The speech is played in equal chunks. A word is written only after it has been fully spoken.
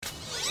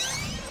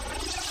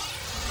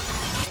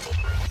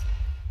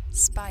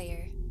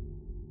Spire.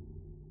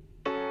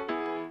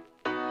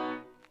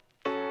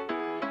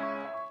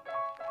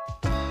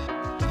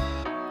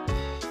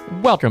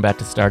 Welcome back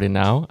to Starting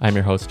Now. I'm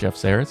your host, Jeff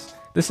Saris.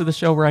 This is the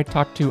show where I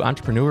talk to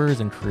entrepreneurs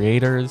and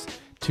creators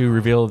to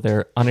reveal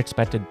their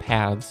unexpected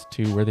paths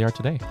to where they are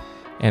today.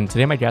 And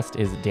today my guest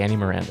is Danny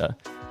Miranda.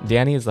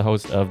 Danny is the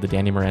host of the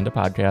Danny Miranda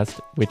podcast,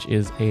 which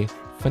is a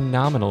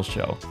phenomenal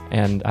show,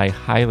 and I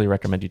highly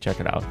recommend you check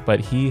it out. But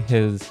he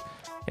has,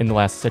 in the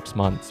last 6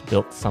 months,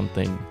 built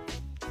something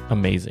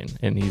amazing,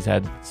 and he's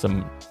had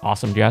some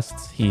awesome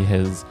guests. He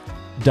has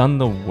done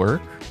the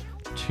work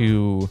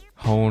to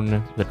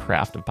hone the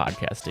craft of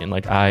podcasting.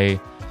 Like I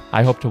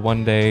hope to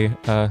one day,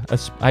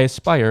 I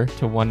aspire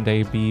to one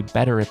day be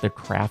better at the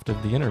craft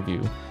of the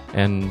interview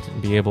and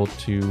be able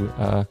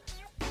to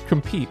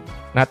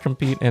not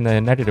compete in a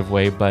negative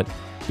way, but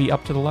be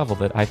up to the level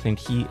that I think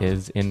he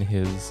is in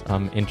his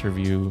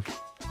interview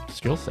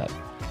skill set.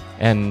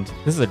 And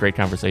this is a great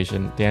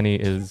conversation. Danny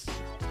is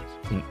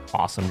an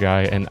awesome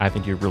guy, and I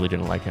think you're really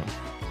going to like him.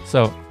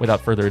 So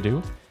without further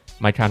ado,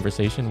 my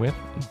conversation with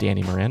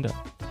Danny Miranda.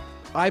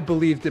 I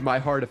believed in my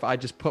heart, if I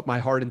just put my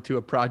heart into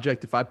a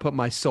project, if I put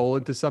my soul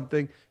into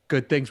something,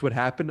 good things would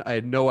happen. I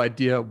had no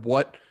idea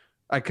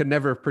I could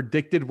never have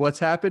predicted what's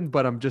happened,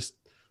 but I'm just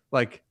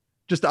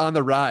on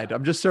the ride.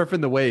 I'm just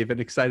surfing the wave and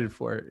excited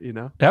for it, you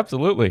know?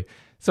 Absolutely.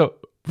 So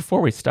before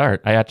we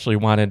start, I actually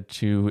wanted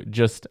to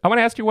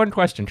ask you one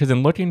question, because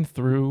in looking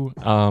through,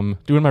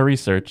 doing my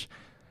research,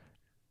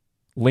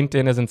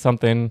 LinkedIn isn't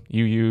something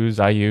you use,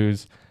 I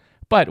use,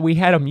 but we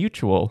had a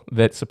mutual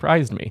that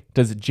surprised me.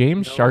 Does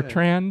James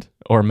Chartrand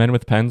or Men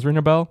with Pens ring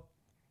a bell?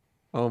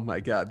 Oh my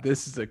God,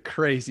 this is a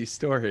crazy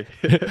story.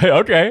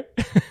 Okay.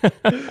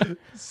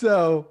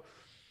 So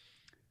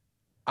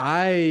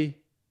when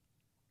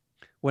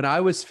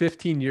I was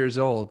 15 years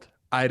old,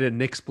 I had a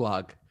Knicks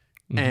blog,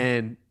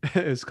 and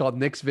it was called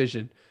Knicks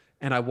Vision,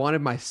 and I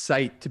wanted my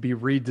site to be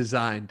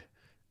redesigned.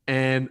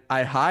 And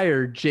I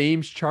hired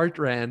James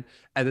Chartrand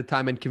at the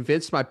time and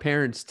convinced my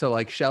parents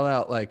to shell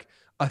out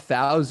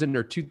 $1,000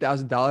 or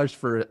 $2,000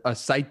 for a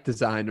site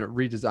design or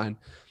redesign.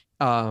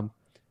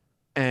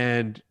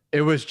 And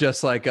it was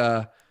just I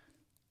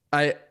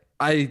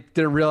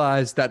didn't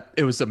realize that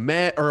it was a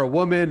man or a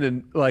woman,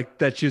 and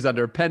that she was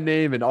under a pen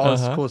name and all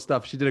this cool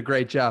stuff. She did a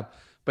great job.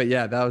 But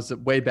yeah, that was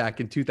way back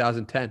in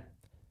 2010.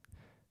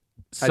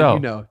 How do you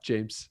know,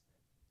 James?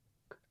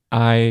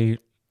 I'm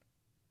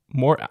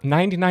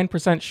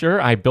 99%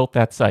 sure I built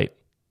that site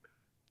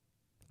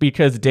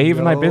because Dave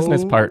and my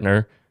business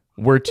partner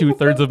were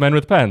 2/3 of Men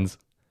with Pens.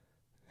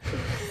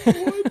 What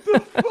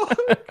the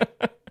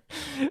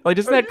fuck?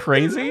 Isn't that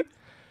crazy?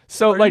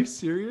 So Are you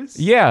serious?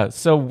 Yeah.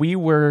 So we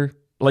were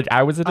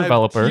I was a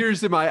developer. I have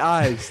tears in my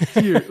eyes.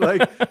 Tears.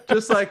 What?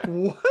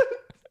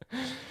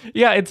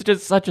 Yeah, it's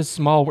just such a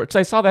small word. So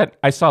I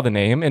saw the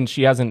name, and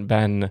she hasn't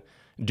been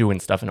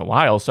doing stuff in a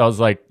while. So I was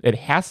like, it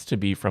has to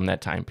be from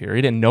that time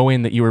period. And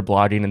knowing that you were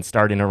blogging and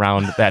starting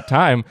around that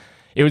time,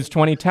 it was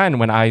 2010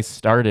 when I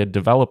started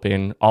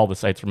developing all the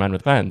sites for Men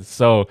with Pens.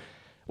 So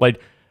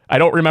I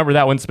don't remember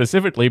that one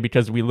specifically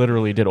because we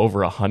literally did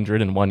over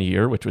 100 in 1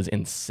 year, which was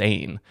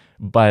insane.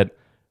 But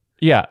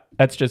yeah,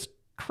 that's just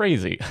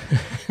crazy.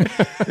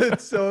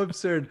 It's so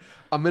absurd.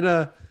 I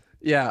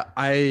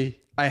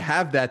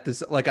have that.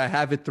 I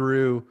have it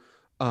through,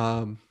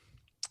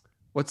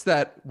 what's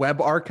that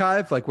web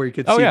archive? Where you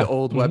could see the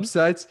old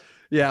websites.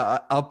 Yeah,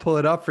 I'll pull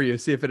it up for you,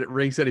 see if it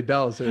rings any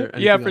bells or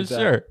anything. Yeah, for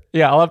sure.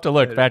 Yeah, I'll have to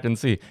look back and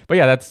see. But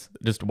yeah, that's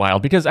just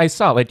wild because I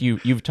saw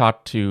you've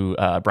talked to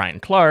Brian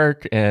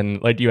Clark, and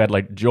you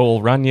had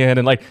Joel Runyon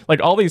and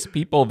all these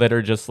people that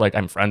are just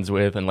I'm friends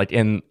with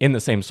and in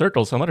the same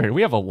circle. So I'm wondering,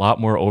 we have a lot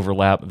more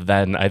overlap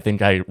than I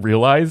think I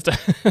realized.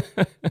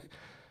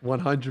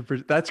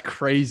 100%. That's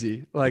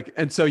crazy.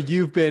 And so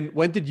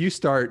when did you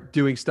start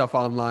doing stuff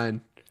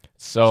online?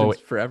 So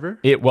since forever?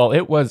 It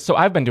was, so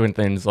I've been doing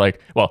things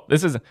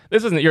this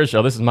isn't your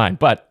show, this is mine,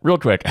 but real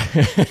quick.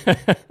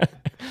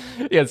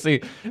 Yeah,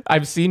 see,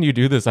 I've seen you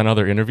do this on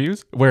other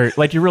interviews where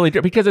you really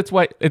do, because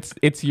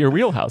it's your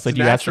wheelhouse.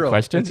 You ask the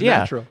questions. It's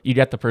natural. You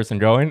get the person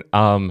going.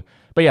 But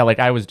yeah,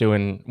 I was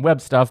doing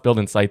web stuff,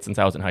 building sites since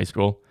I was in high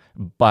school,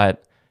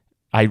 but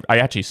I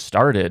actually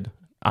started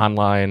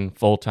online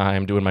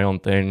full-time doing my own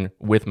thing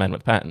with Men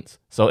with Pens.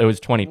 So it was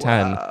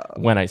 2010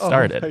 when I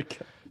started. Oh my God.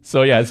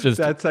 So yeah, it's just...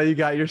 That's how you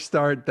got your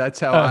start. That's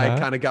how I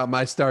kind of got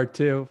my start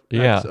too.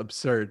 That's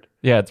absurd.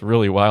 Yeah, it's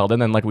really wild. And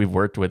then we've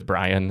worked with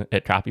Brian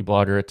at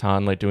Copyblogger a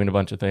ton, doing a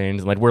bunch of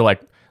things. And we're I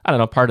don't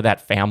know, part of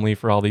that family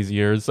for all these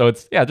years. So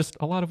it's, just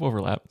a lot of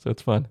overlap. So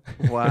it's fun.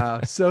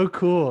 Wow. So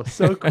cool.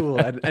 So cool.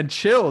 And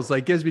chills,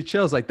 gives me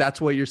chills.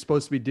 That's what you're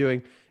supposed to be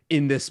doing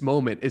in this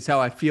moment is how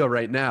I feel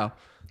right now.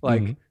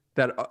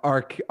 That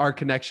our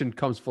connection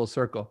comes full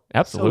circle.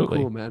 Absolutely.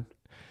 So cool, man.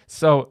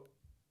 So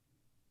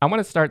I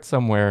want to start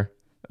somewhere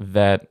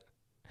that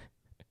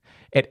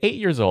at 8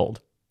 years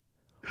old,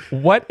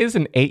 what is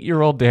an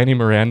 8-year-old Danny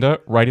Miranda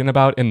writing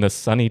about in the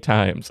Sunny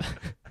Times?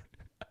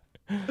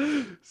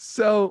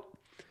 So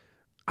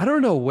I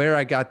don't know where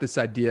I got this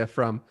idea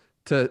from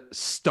to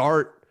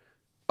start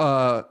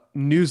a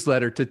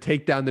newsletter to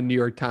take down the New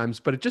York Times,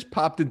 but it just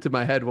popped into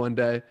my head one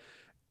day.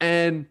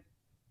 And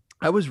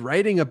I was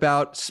writing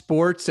about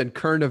sports and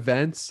current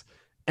events,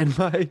 and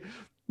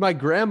my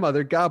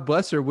grandmother, God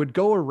bless her, would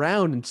go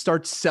around and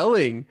start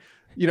selling,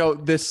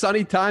 the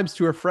Sunny Times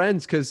to her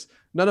friends, because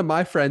none of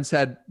my friends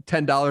had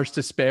 $10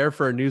 to spare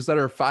for a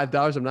newsletter, or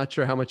 $5. I'm not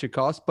sure how much it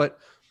cost, but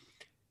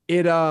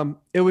it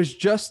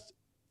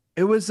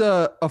was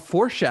a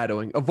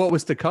foreshadowing of what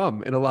was to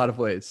come in a lot of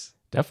ways.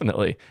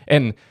 Definitely.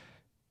 And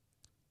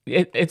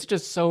it's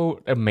just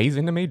so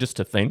amazing to me just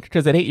to think,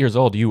 because at 8 years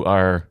old,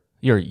 you're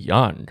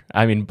young.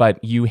 I mean,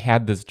 but you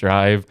had this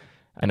drive.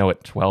 I know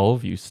at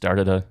 12 you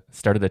started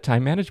a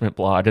time management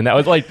blog, and that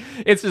was like,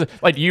 it's just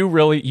like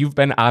you've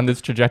been on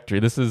this trajectory.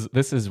 This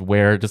is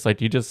where, just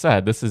like you just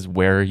said, this is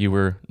where you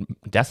were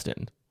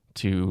destined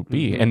to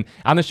be. Mm-hmm. And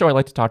on the show, I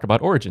like to talk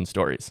about origin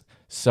stories.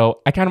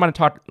 So I kind of want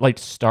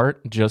to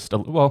start just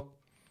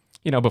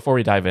before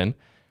we dive in,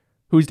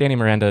 who's Danny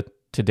Miranda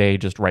today,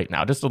 just right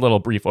now? Just a little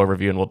brief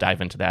overview, and we'll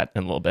dive into that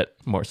in a little bit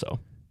more so.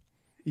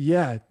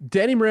 Yeah.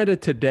 Danny Miranda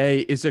today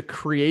is a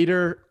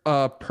creator,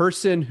 a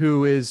person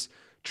who is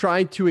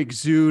trying to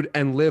exude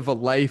and live a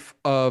life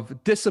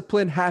of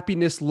discipline,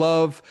 happiness,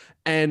 love,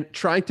 and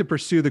trying to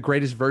pursue the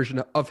greatest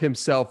version of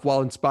himself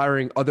while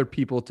inspiring other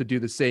people to do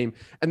the same.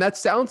 And that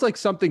sounds like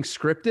something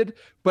scripted,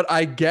 but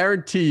I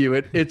guarantee you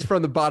it's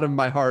from the bottom of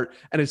my heart,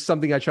 and it's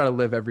something I try to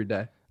live every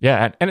day.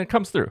 Yeah, and it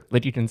comes through.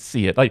 Like, you can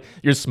see it. Like,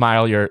 your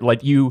smile,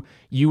 you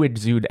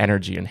exude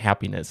energy and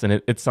happiness,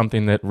 and it's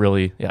something that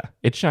really,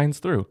 it shines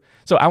through.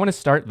 So I want to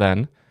start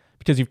then,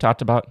 because you've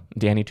talked about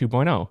Danny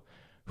 2.0.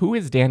 Who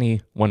is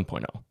Danny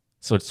 1.0?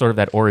 So it's sort of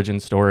that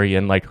origin story,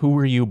 and like, who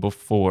were you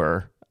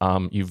before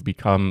you've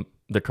become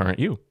the current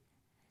you?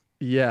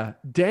 Yeah,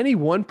 Danny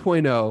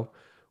 1.0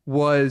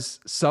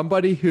 was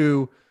somebody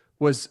who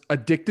was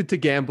addicted to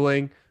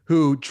gambling,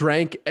 who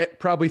drank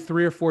probably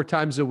 3 or 4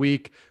 times a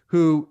week,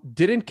 who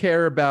didn't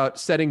care about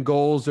setting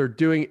goals or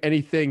doing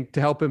anything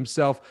to help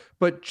himself,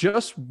 but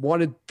just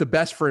wanted the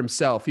best for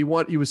himself. He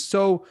was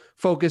so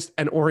focused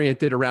and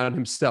oriented around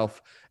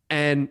himself,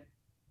 and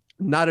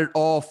not at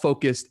all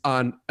focused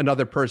on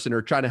another person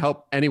or trying to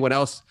help anyone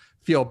else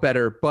feel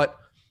better, but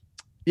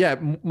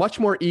much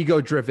more ego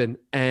driven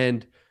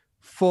and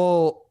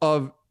full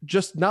of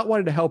just not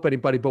wanting to help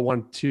anybody, but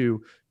wanting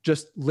to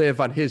just live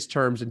on his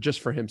terms and just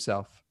for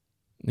himself.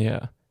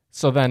 Yeah.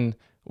 So then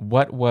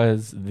what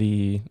was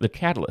the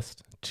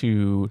catalyst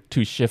to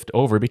shift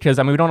over? Because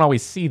we don't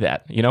always see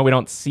that, we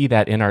don't see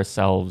that in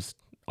ourselves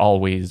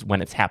always when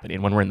it's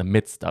happening, when we're in the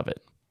midst of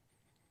it.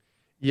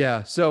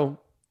 Yeah. So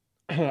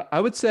I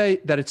would say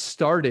that it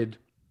started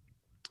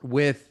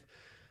with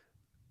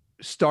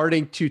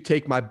starting to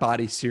take my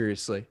body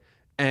seriously.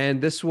 And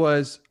this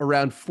was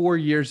around 4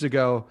 years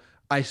ago.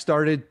 I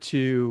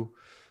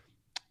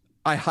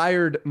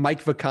hired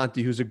Mike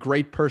Vacanti, who's a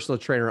great personal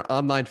trainer,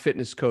 online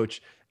fitness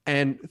coach.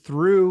 And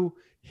through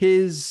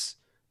his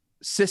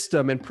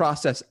system and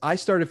process, I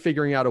started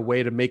figuring out a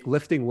way to make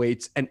lifting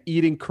weights and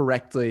eating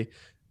correctly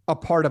a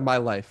part of my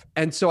life.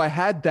 And so I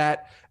had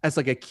that as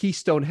like a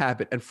keystone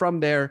habit. And from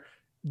there,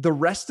 the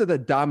rest of the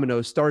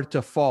dominoes started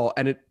to fall,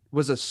 and it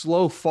was a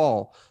slow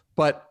fall,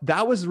 but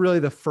that was really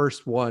the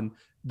first one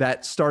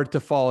that started to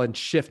fall and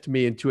shift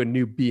me into a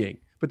new being.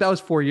 But that was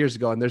 4 years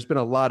ago, and there's been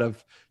a lot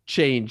of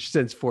change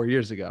since 4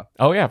 years ago.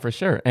 Oh yeah, for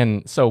sure.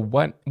 And so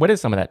what is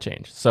some of that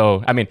change?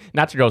 So,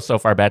 not to go so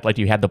far back, like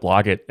you had the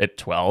blog at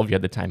 12, you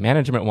had the time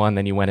management one,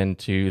 then you went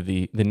into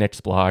the Nick's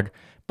blog,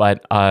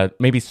 but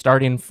maybe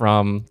starting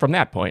from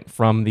that point,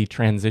 from the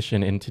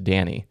transition into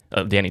Danny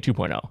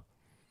 2.0.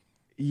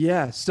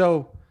 Yeah.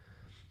 So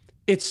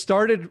it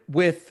started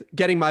with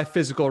getting my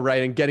physical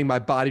right and getting my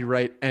body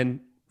right. And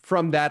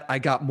from that, I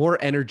got more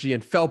energy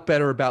and felt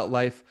better about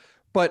life.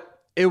 But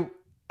it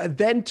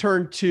then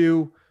turned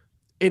to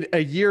a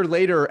year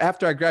later,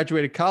 after I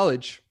graduated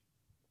college,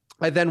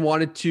 I then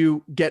wanted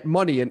to get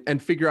money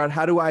and figure out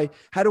how do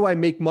I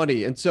make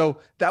money. And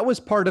so that was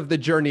part of the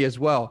journey as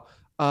well.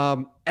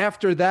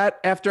 After that,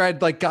 after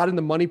I'd gotten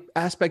the money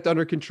aspect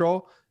under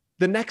control,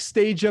 the next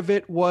stage of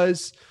it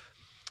was,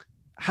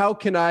 how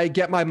can I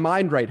get my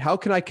mind right? How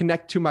can I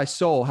connect to my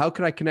soul? How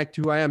can I connect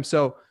to who I am?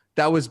 So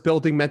that was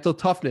building mental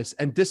toughness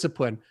and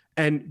discipline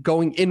and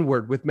going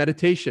inward with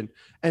meditation.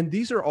 And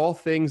these are all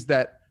things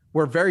that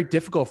were very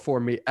difficult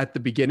for me at the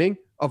beginning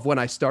of when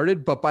I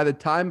started. But by the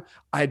time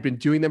I had been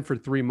doing them for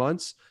 3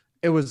 months,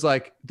 it was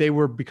like they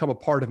were become a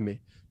part of me.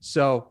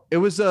 So it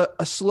was a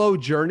slow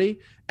journey.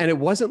 And it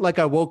wasn't like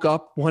I woke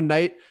up one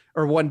night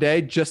or one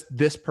day, just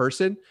this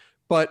person,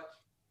 but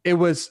it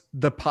was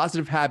the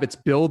positive habits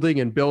building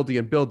and building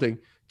and building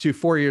to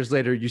 4 years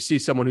later, you see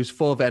someone who's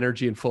full of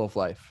energy and full of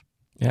life.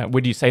 Yeah.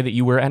 Would you say that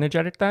you were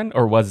energetic then,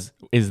 or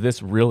is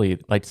this really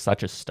like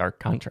such a stark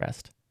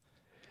contrast?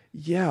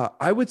 Yeah,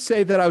 I would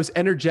say that I was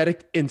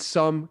energetic in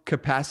some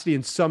capacity,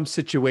 in some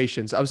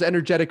situations. I was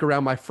energetic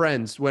around my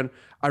friends when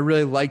I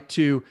really liked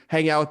to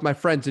hang out with my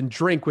friends and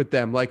drink with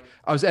them. Like,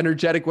 I was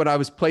energetic when I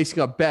was placing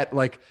a bet,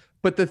 like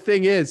But the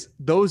thing is,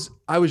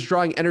 I was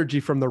drawing energy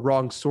from the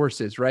wrong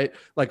sources, right?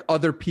 Like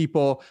other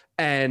people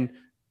and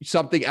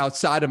something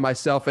outside of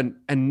myself and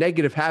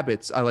negative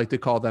habits, I like to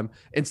call them,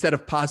 instead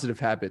of positive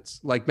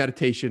habits like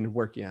meditation and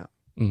working out.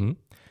 Mm-hmm.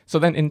 So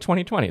then in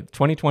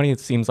 2020, it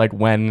seems like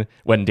when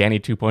Danny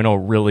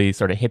 2.0 really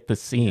sort of hit the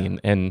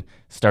scene and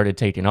started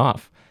taking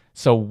off.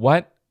 So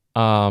what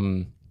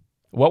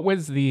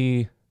was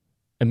the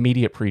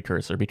immediate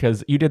precursor?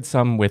 Because you did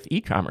some with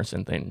e-commerce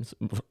and things.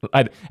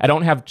 I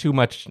don't have too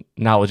much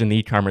knowledge in the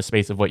e-commerce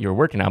space of what you were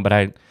working on, but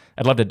I'd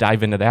love to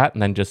dive into that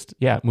and then just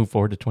move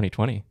forward to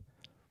 2020.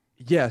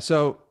 Yeah,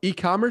 so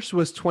e-commerce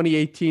was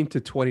 2018 to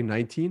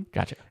 2019.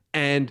 Gotcha.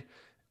 And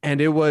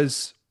it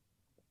was,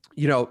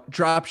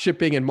 drop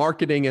shipping and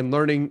marketing and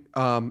learning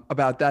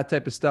about that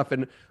type of stuff.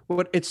 And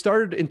what it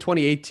started in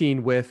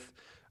 2018 with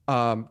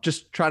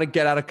just trying to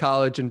get out of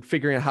college and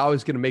figuring out how I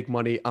was going to make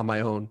money on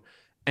my own.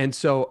 And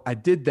so I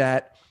did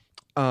that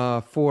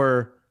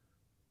for,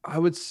 I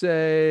would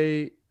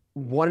say,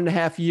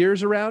 1.5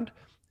 years around.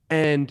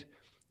 And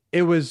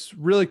it was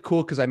really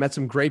cool because I met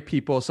some great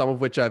people, some of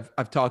which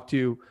I've talked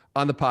to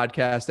on the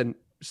podcast and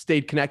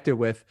stayed connected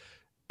with.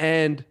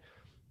 And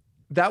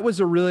that was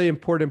a really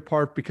important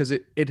part because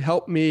it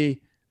helped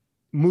me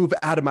move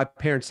out of my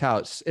parents'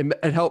 house.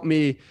 It helped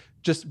me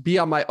just be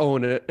on my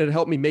own. And it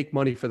helped me make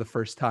money for the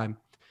first time.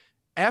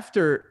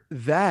 After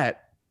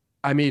that,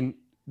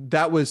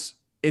 that was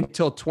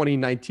until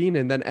 2019.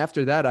 And then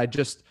after that, I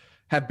just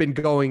have been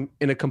going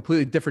in a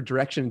completely different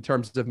direction in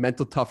terms of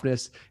mental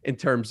toughness, in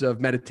terms of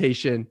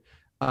meditation.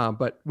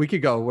 But we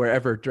could go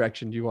wherever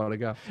direction you want to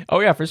go. Oh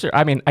yeah, for sure.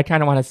 I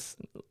kind of want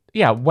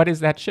to, what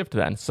is that shift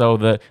then? So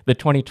the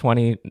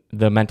 2020,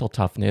 the mental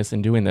toughness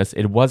and doing this,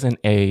 it wasn't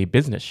a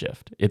business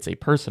shift. It's a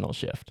personal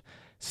shift.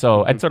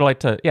 So I'd sort of like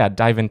to,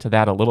 dive into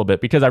that a little bit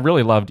because I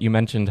really loved, you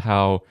mentioned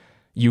how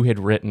you had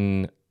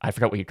written, I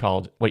forgot what you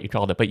called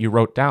it, but you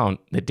wrote down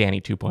that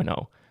Danny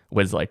 2.0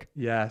 was like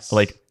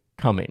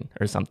coming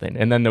or something.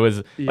 And then there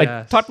was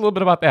talk a little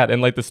bit about that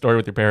and like the story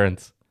with your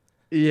parents.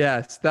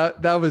 Yes,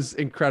 that was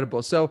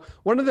incredible. So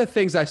one of the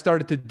things I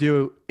started to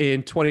do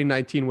in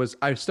 2019 was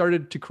I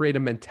started to create a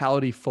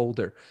mentality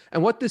folder.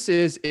 And what this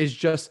is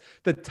just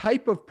the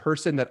type of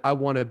person that I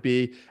want to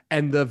be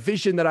and the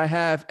vision that I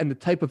have and the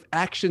type of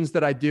actions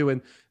that I do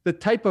and the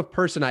type of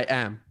person I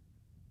am.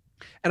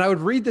 And I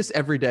would read this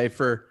every day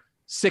for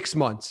 6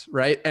 months,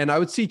 right? And I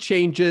would see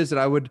changes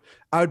and I would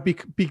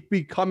be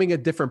becoming a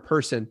different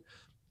person.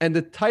 And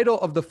the title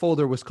of the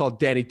folder was called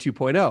Danny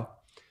 2.0.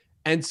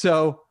 And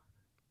so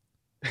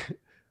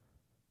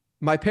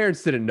my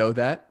parents didn't know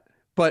that,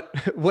 but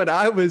when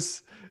I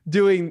was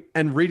doing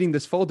and reading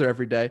this folder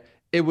every day,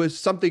 it was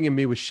something in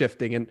me was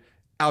shifting. And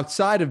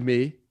outside of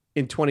me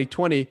in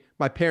 2020,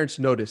 my parents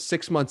noticed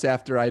 6 months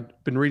after I'd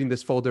been reading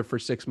this folder for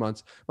 6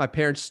 months, my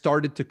parents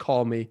started to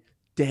call me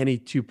Danny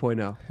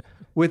 2.0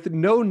 with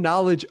no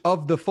knowledge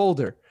of the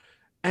folder.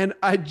 And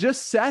I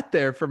just sat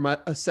there for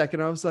a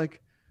second. I was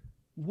like,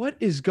 what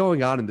is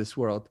going on in this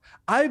world?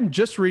 I'm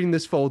just reading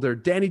this folder,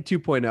 Danny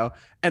 2.0,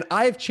 and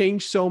I've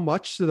changed so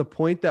much to the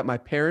point that my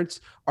parents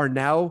are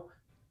now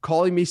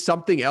calling me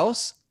something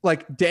else,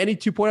 like Danny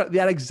 2.0,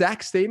 that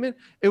exact statement.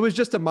 It was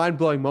just a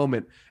mind-blowing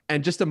moment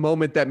and just a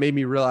moment that made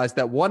me realize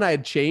that one, I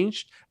had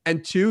changed,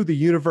 and two, the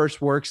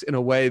universe works in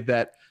a way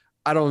that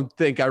I don't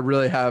think I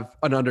really have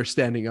an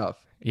understanding of.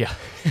 Yeah.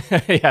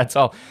 Yeah,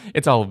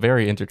 it's all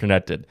very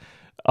interconnected.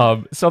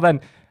 So then,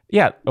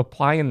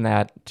 applying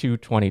that to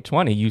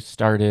 2020, you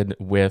started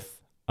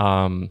with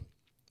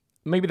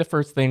maybe the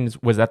first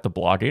things was that the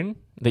blogging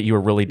that you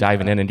were really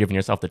diving in and giving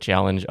yourself the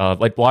challenge of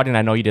like blogging.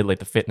 I know you did like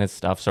the fitness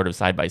stuff sort of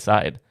side by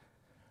side.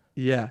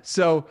 Yeah.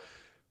 So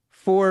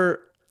when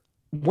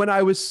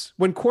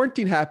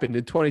quarantine happened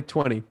in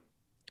 2020,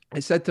 I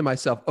said to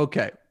myself,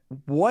 okay,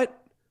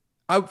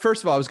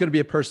 first of all, I was going to be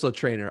a personal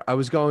trainer. I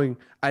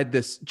had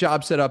this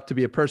job set up to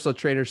be a personal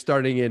trainer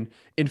starting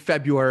in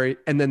February,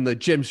 and then the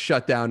gyms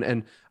shut down,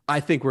 and I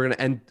think we're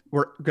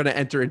going to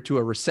enter into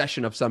a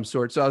recession of some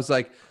sort. So I was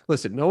like,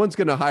 listen, no one's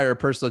going to hire a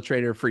personal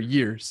trainer for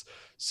years.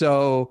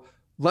 So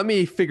let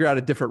me figure out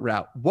a different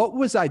route. What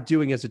was I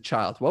doing as a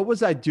child? What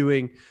was I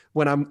doing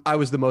when I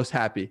was the most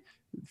happy?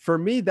 For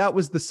me, that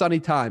was the sunny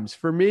times.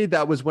 For me,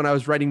 that was when I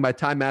was writing my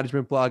time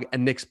management blog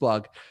and Nick's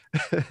blog.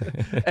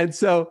 And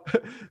so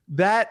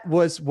that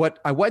was what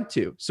I went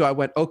to. So I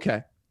went,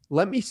 okay,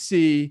 let me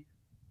see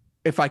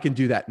if I can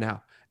do that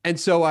now. And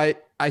so I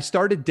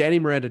started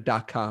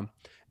DannyMiranda.com.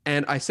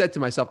 And I said to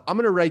myself, I'm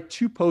going to write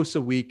 2 posts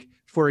a week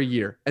for a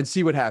year and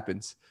see what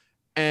happens.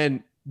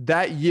 And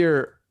that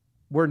year,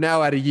 we're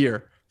now at a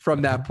year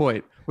from that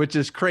point, which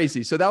is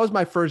crazy. So that was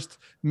my first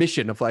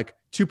mission of like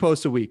 2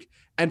 posts a week.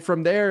 And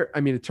from there,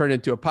 it turned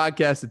into a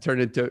podcast. It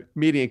turned into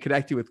meeting and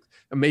connecting with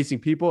amazing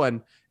people.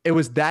 And it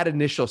was that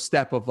initial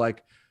step of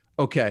like,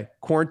 okay,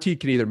 quarantine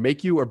can either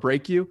make you or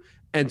break you.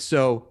 And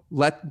so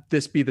let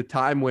this be the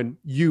time when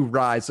you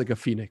rise like a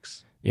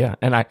phoenix. Yeah.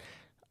 And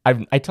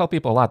I tell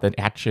people a lot that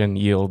action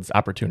yields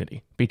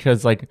opportunity,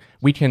 because like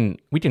we can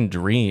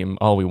dream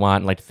all we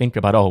want, like think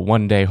about, oh,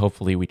 one day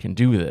hopefully we can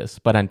do this,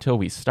 but until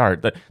we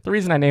start, the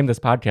reason I named this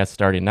podcast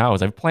Starting Now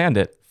is I've planned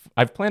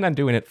on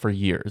doing it for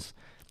years,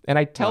 and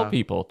I tell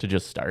people to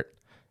just start,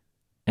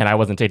 and I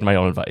wasn't taking my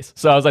own advice,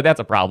 so I was like, that's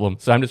a problem,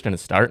 so I'm just going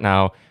to start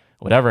now.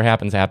 Whatever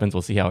happens,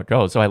 we'll see how it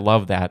goes. So I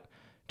love that.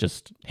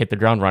 Just hit the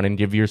ground running,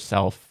 give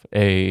yourself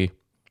a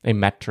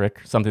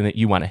metric, something that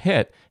you want to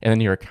hit, and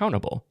then you're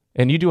accountable.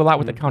 And you do a lot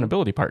with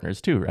accountability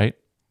partners too, right?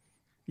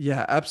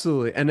 Yeah,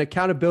 absolutely. And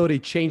accountability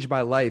changed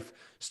my life,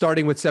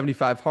 starting with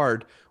 75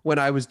 Hard. When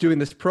I was doing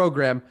this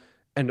program,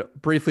 and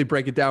briefly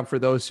break it down for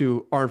those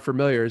who aren't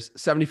familiar,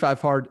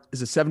 75 Hard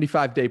is a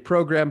 75-day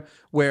program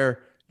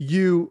where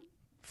you,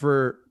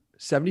 for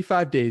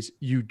 75 days,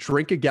 you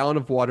drink a gallon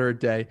of water a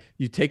day,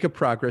 you take a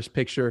progress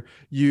picture,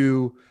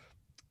 you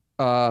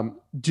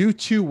do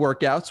 2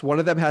 workouts. One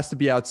of them has to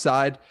be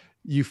outside.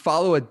 You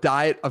follow a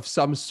diet of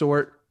some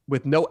sort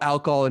with no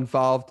alcohol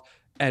involved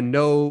and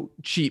no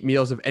cheat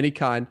meals of any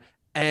kind.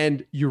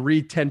 And you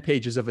read 10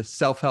 pages of a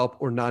self-help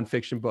or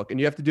nonfiction book. And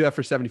you have to do that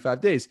for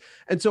 75 days.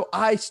 And so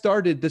I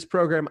started this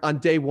program on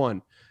day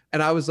 1.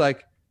 And I was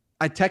like,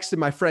 I texted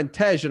my friend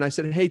Tej and I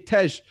said, hey,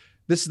 Tej,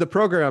 this is the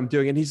program I'm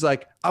doing. And he's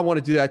like, I want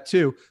to do that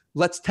too.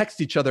 Let's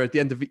text each other at the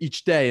end of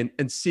each day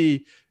and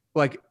see,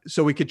 like,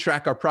 so we could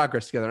track our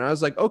progress together. And I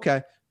was like,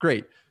 okay,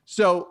 great.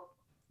 So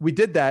we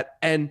did that.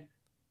 And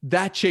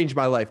that changed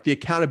my life. The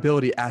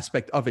accountability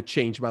aspect of it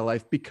changed my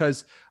life,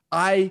 because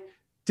I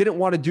didn't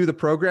want to do the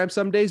program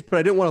some days, but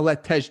I didn't want to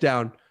let Tej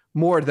down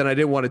more than I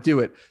didn't want to do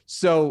it.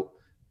 So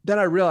then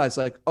I realized,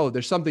 like, oh,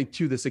 there's something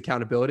to this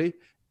accountability.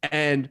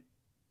 And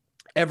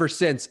ever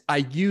since, I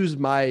use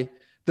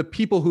the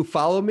people who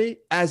follow me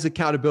as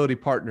accountability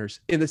partners,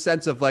 in the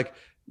sense of, like,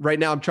 right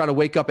now I'm trying to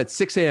wake up at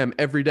 6 a.m.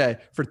 every day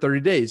for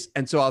 30 days.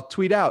 And so I'll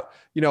tweet out,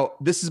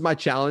 this is my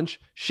challenge.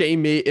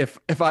 Shame me if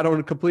I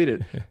don't complete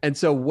it. And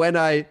so when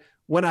I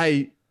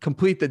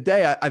complete the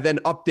day, I then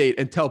update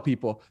and tell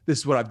people this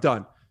is what I've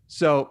done.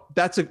 So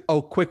that's a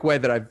quick way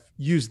that I've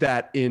used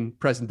that in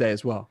present day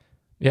as well.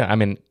 Yeah, I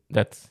mean,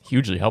 that's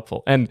hugely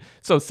helpful. And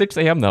so 6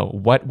 a.m. though,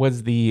 what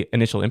was the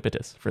initial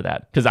impetus for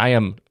that? Because I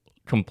am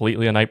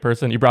completely a night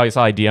person. You probably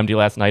saw I DM'd you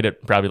last night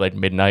at probably like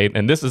midnight,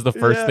 and this is the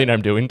first thing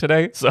I'm doing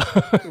today. So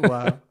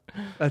wow.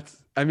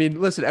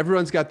 Listen,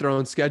 everyone's got their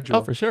own schedule.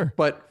 Oh, for sure.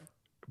 But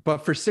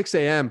for 6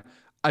 a.m.,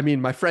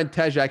 my friend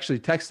Tej actually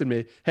texted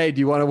me, hey,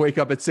 do you want to wake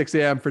up at 6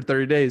 a.m. for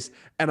 30 days?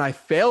 And I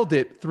failed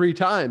it 3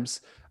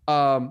 times,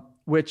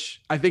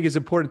 which I think is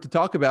important to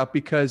talk about,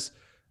 because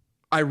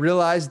I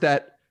realized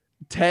that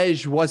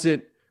Tej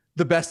wasn't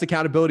the best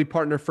accountability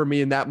partner for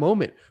me in that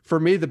moment. For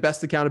me, the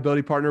best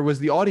accountability partner was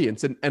the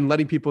audience, and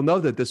letting people know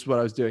that this is what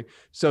I was doing.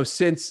 So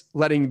since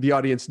letting the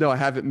audience know, I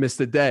haven't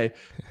missed a day,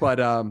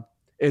 but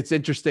it's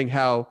interesting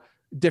how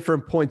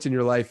different points in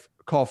your life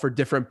call for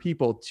different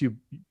people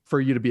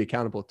for you to be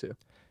accountable to.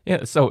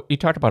 Yeah. So you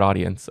talked about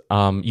audience.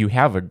 You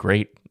have a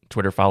great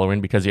Twitter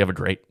following because you have a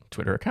great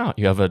Twitter account.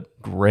 You have a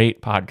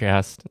great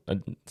podcast,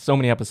 so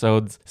many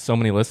episodes, so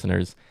many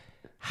listeners.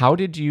 How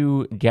did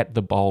you get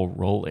the ball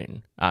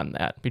rolling on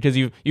that? Because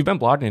you've been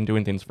blogging and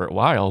doing things for a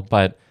while,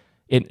 but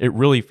it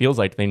really feels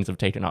like things have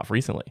taken off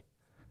recently.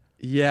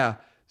 Yeah.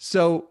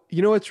 So,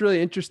 what's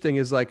really interesting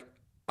is, like,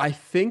 I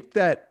think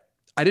that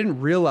I didn't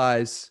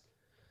realize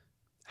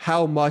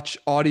how much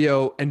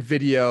audio and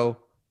video,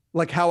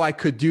 like how I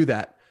could do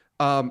that.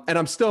 And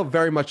I'm still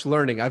very much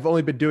learning. I've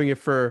only been doing it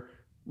for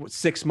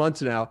 6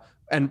 months now.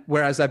 And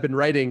whereas I've been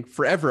writing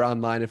forever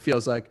online, it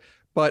feels like,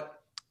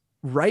 but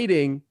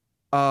writing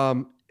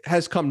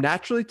has come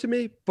naturally to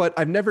me, but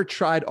I've never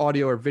tried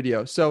audio or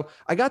video. So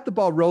I got the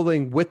ball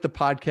rolling with the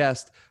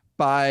podcast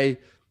by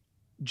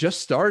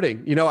just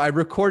starting. I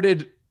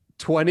recorded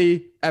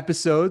 20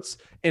 episodes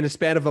in a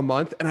span of a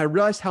month, and I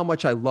realized how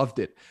much I loved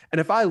it. And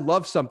if I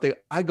love something,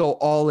 I go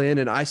all in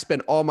and I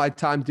spend all my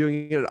time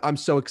doing it. I'm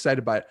so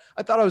excited by it.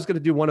 I thought I was going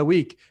to do 1 a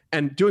week,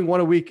 and doing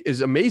 1 a week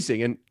is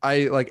amazing. And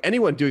I, like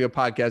anyone doing a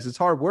podcast, it's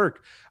hard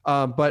work.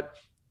 But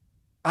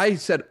I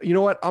said, you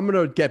know what? I'm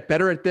going to get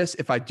better at this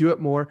if I do it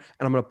more,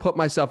 and I'm going to put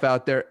myself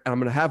out there, and I'm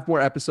going to have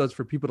more episodes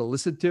for people to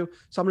listen to.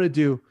 So I'm going to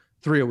do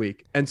 3 a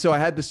week. And so I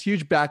had this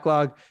huge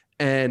backlog,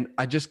 and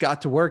I just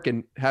got to work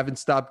and haven't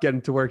stopped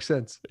getting to work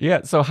since.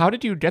 Yeah. So how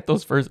did you get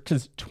those first,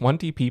 because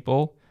 20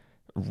 people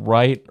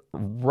right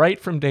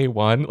from day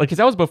one? Like, because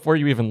that was before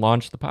you even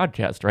launched the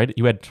podcast, right?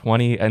 You had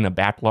 20 in a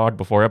backlog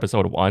before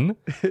episode 1.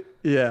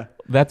 Yeah.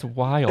 That's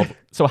wild.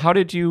 So how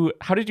did you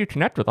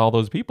connect with all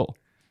those people?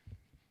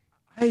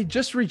 I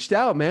just reached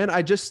out, man.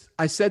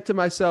 I said to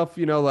myself,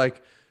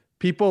 like,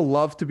 people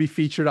love to be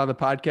featured on the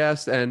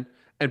podcast,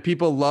 and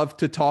people love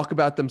to talk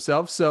about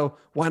themselves. So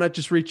why not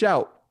just reach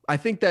out? I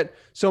think that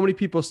so many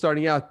people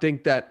starting out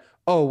think that,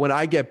 oh, when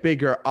I get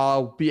bigger,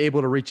 I'll be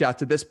able to reach out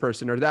to this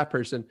person or that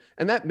person.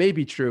 And that may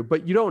be true,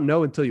 but you don't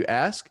know until you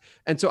ask.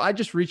 And so I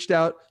just reached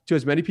out to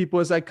as many people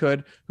as I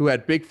could who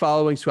had big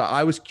followings, who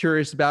I was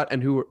curious about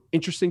and who were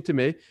interesting to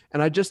me.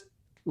 And I just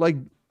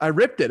I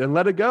ripped it and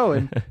let it go,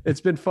 and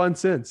it's been fun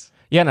since.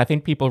 Yeah, and I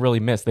think people really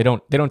miss they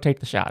don't take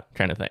the shot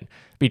kind of thing,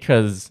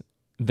 because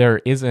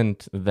there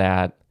isn't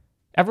that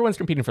everyone's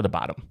competing for the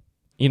bottom.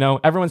 You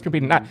know, everyone's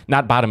competing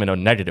not bottom in a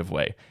negative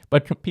way,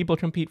 but people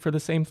compete for the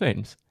same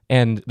things.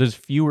 And there's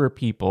fewer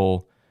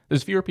people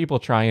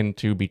trying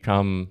to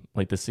become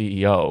like the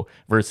CEO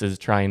versus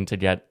trying to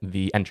get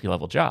the entry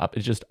level job.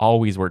 It just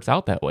always works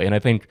out that way. And I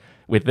think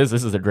with this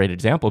is a great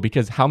example,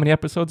 because how many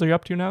episodes are you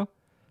up to now?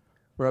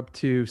 We're up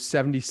to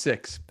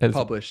 76 That's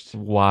published.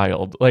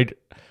 Wild. Like,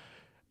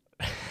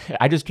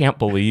 I just can't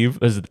believe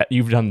that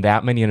you've done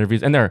that many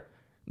interviews, and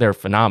they're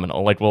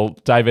phenomenal. Like, we'll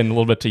dive in a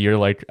little bit to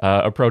your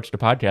approach to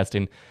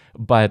podcasting,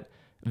 but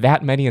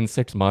that many in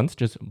 6 months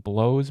just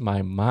blows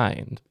my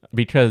mind,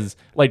 because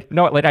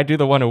I do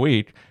the one a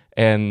week,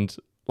 and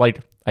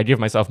like I give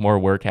myself more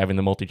work having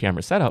the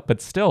multi-camera setup,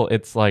 but still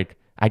it's like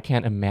I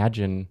can't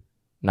imagine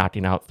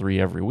knocking out 3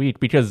 every week,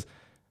 because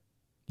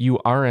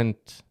you're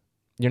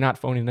not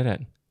phoning it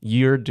in.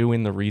 You're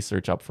doing the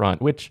research up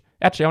front, which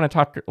actually I want to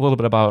talk a little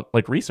bit about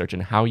like research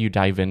and how you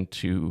dive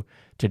into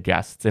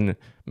guests and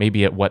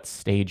maybe at what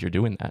stage you're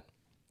doing that.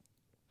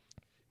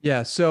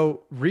 Yeah.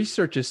 So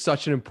research is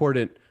such an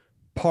important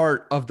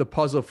part of the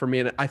puzzle for me.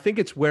 And I think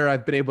it's where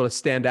I've been able to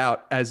stand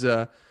out as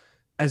an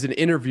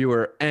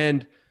interviewer.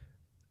 And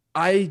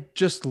I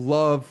just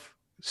love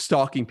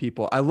stalking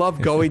people. I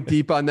love going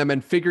deep on them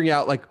and figuring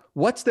out like,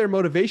 what's their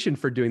motivation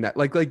for doing that?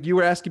 Like you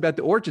were asking about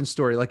the origin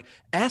story, like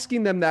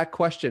asking them that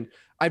question.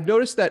 I've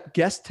noticed that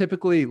guests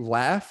typically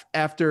laugh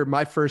after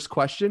my first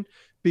question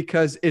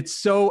because it's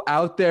so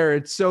out there.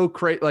 It's so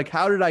crazy. Like,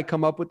 how did I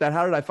come up with that?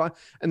 How did I find?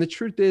 And the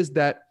truth is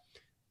that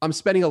I'm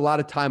spending a lot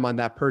of time on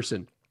that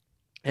person,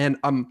 and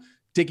I'm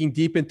digging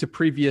deep into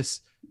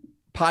previous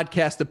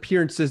podcast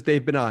appearances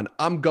they've been on.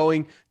 I'm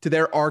going to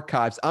their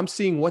archives. I'm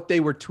seeing what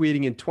they were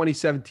tweeting in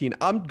 2017.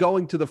 I'm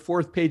going to the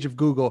 4th page of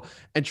Google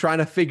and trying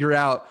to figure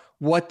out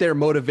what their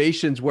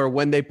motivations were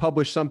when they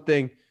published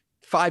something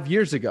 5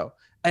 years ago.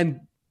 And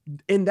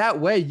in that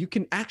way, you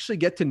can actually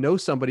get to know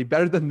somebody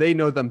better than they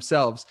know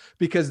themselves,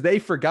 because they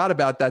forgot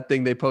about that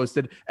thing they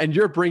posted and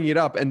you're bringing it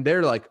up and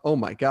they're like, oh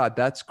my God,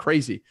 that's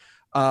crazy.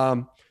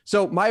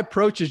 So my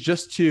approach is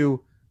just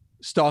to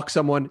stalk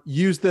someone,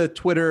 use the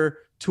Twitter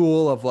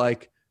tool of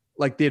like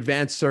the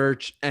advanced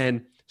search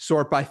and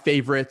sort by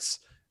favorites,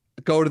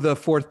 go to the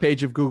 4th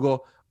page of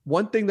Google.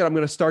 One thing that I'm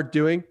going to start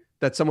doing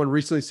that someone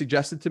recently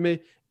suggested to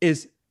me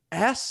is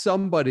ask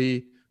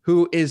somebody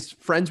who is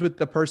friends with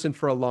the person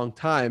for a long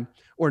time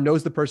or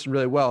knows the person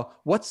really well,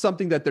 what's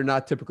something that they're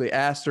not typically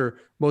asked or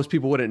most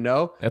people wouldn't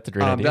know. That's a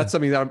great idea. That's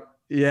something that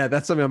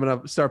I'm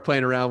going to start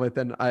playing around with.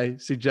 And I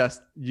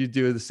suggest you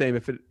do the same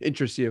if it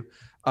interests you.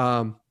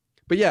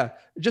 But yeah,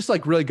 just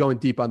like really going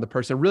deep on the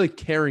person, really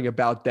caring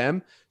about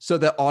them so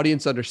the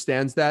audience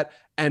understands that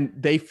and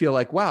they feel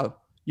like, wow,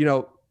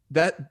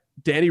 that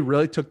Danny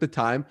really took the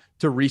time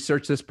to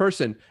research this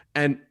person.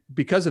 And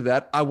because of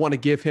that, I want to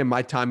give him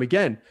my time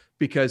again,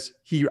 because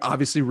he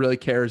obviously really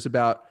cares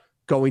about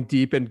going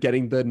deep and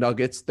getting the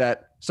nuggets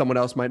that someone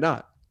else might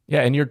not.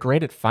 Yeah. And you're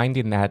great at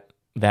finding that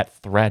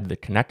thread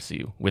that connects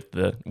you with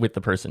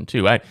the person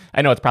too. I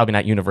know it's probably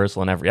not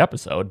universal in every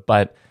episode,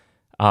 but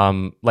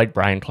like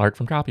Brian Clark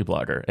from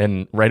Copyblogger.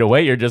 And right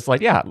away, you're just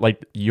like, yeah,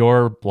 like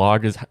your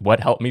blog is what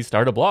helped me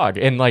start a blog.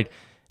 And like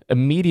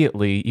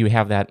immediately you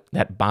have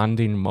that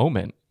bonding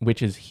moment,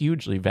 which is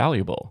hugely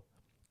valuable.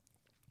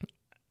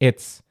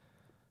 It's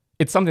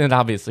something that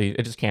obviously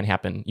it just can't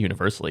happen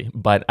universally.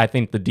 But I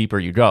think the deeper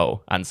you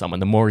go on someone,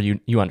 the more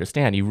you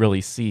understand, you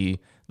really see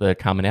the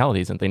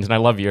commonalities and things. And I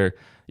love your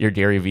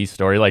Gary Vee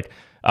story. Like,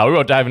 we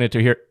won't dive into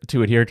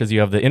it here because you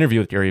have the interview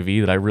with Gary Vee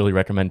that I really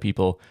recommend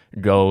people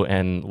go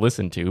and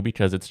listen to,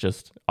 because it's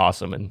just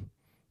awesome.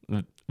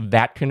 And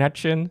that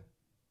connection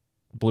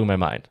blew my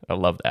mind. I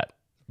love that.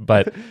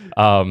 But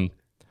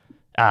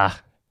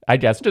I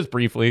guess just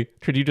briefly,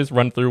 could you just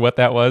run through what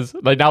that was?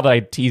 Like, now that I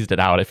teased it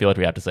out, I feel like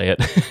we have to say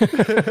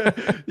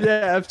it.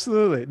 Yeah,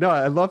 absolutely. No,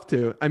 I'd love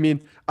to. I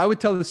mean, I would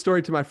tell the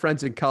story to my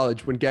friends in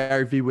college when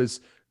Gary Vee was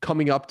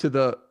coming up to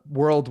the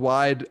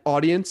worldwide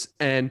audience,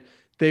 and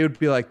they would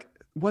be like,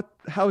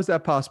 how is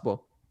that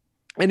possible?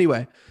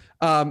 Anyway,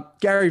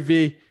 Gary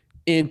Vee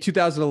in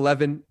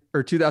 2011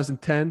 or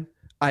 2010,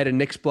 I had a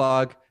Knicks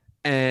blog,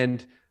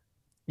 and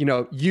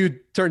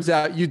turns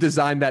out you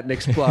designed that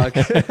Knicks blog.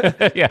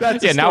 Yeah.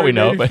 Now we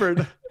know.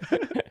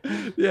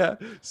 Yeah.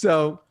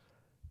 So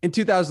in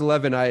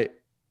 2011,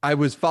 I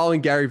was following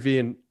Gary Vee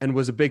and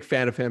was a big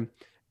fan of him.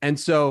 And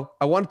so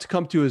I wanted to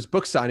come to his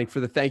book signing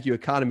for the Thank You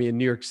Economy in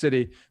New York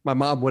City. My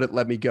mom wouldn't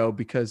let me go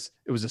because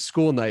it was a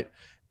school night.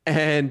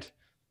 And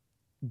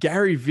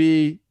Gary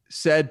Vee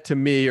said to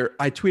me, or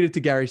I tweeted to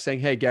Gary saying,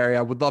 "Hey, Gary,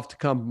 I would love to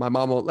come. My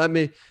mom won't let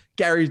me."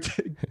 Gary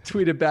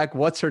tweeted back,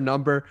 "What's her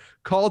number?"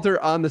 Called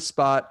her on the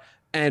spot.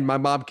 And my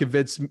mom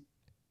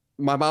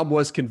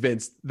was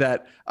convinced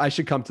that I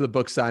should come to the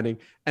book signing.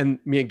 And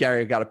me and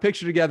Gary got a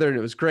picture together and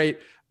it was great.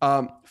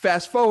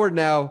 Fast forward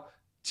now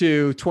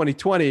to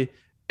 2020,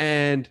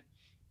 and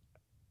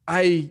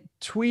I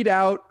tweet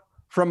out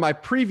from my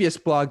previous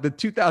blog, the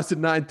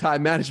 2009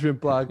 time management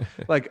blog,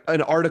 like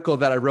an article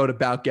that I wrote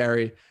about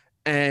Gary,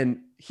 and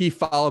he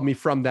followed me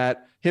from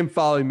that. Him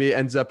following me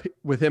ends up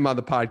with him on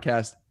the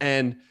podcast.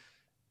 And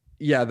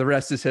yeah, the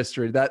rest is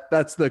history.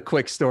 That's the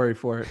quick story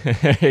for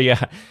it.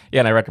 Yeah.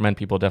 And I recommend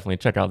people definitely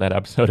check out that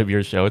episode of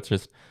your show.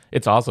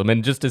 It's awesome.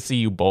 And just to see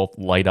you both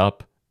light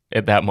up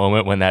at that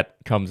moment when that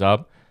comes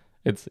up,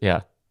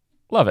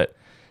 love it.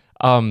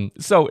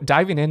 So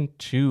diving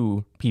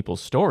into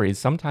people's stories,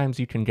 sometimes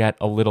you can get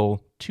a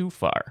little too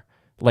far.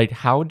 Like,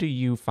 how do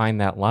you find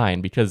that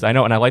line? Because I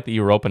know, and I like that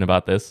you were open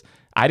about this.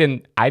 I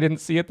didn't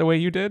see it the way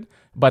you did,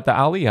 but the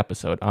Ali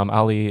episode,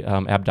 Ali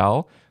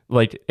Abdaal,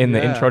 like in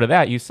the intro to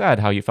that, you said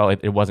how you felt like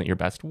it wasn't your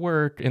best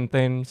work and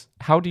things.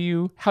 How do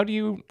you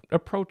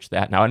approach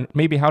that now? And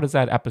maybe how does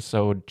that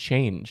episode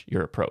change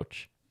your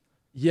approach?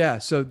 Yeah,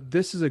 so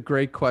this is a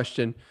great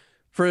question.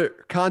 For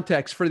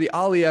context, for the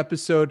Ali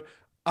episode,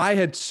 I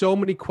had so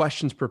many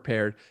questions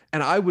prepared,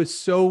 and I was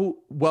so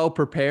well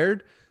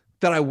prepared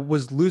that I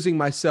was losing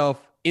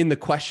myself in the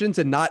questions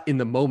and not in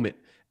the moment.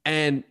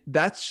 And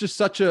that's just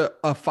such a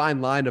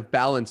fine line of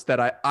balance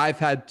that I've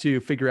had to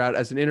figure out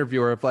as an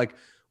interviewer of like,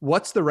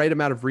 what's the right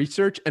amount of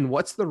research and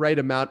what's the right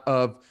amount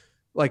of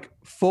like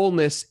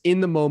fullness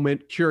in the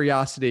moment,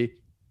 curiosity.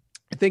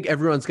 I think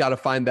everyone's got to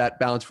find that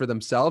balance for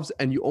themselves.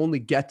 And you only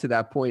get to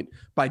that point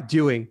by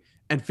doing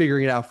and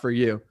figuring it out for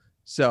you.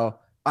 So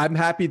I'm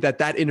happy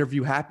that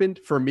interview happened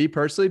for me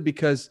personally,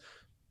 because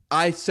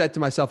I said to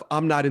myself,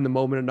 I'm not in the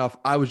moment enough.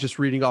 I was just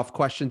reading off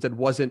questions and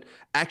wasn't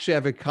actually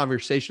having a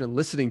conversation and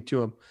listening to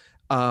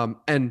them.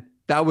 And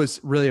that was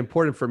really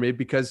important for me,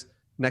 because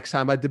next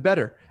time I did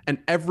better. And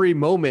every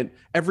moment,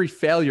 every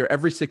failure,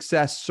 every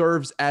success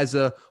serves as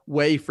a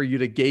way for you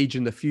to gauge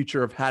in the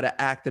future of how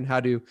to act and how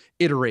to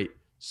iterate.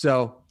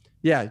 So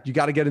yeah, you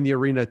got to get in the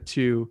arena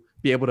to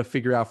be able to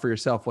figure out for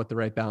yourself what the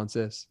right balance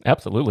is.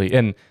 Absolutely.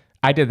 And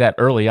I did that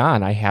early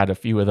on. I had a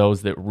few of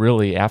those that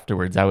really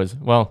afterwards I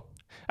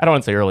don't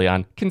want to say early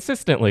on,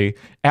 consistently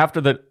after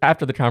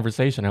the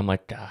conversation, I'm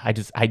like, I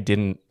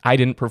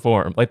didn't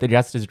perform. Like the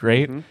guest is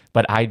great,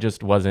 but I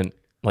just wasn't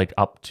like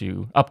up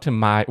to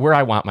my where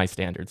I want my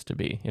standards to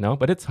be,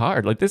 But it's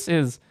hard. Like this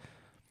is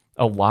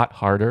a lot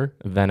harder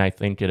than I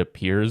think it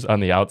appears on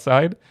the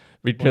outside,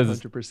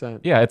 because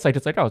 100%. Yeah, it's like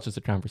oh, it's just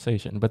a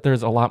conversation, but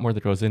there's a lot more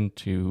that goes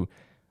into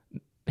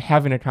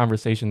having a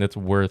conversation that's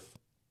worth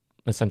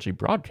essentially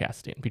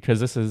broadcasting,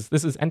 because this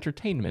is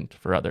entertainment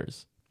for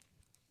others.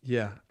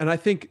 Yeah. And I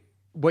think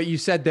what you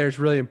said there is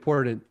really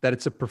important, that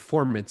it's a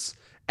performance.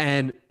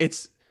 And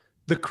it's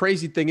the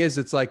crazy thing is,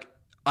 it's like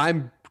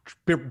I'm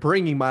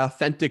bringing my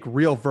authentic,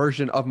 real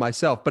version of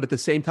myself, but at the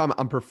same time,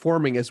 I'm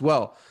performing as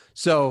well.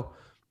 So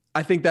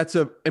I think that's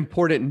an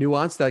important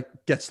nuance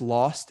that gets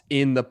lost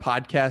in the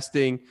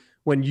podcasting.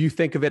 When you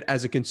think of it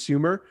as a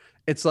consumer,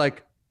 it's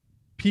like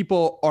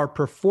people are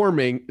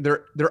performing,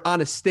 they're on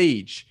a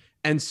stage.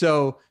 And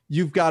so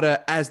you've got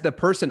to, as the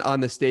person on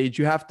the stage,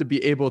 you have to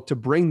be able to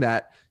bring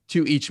that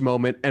to each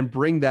moment and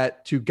bring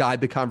that to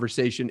guide the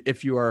conversation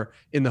if you are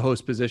in the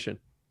host position.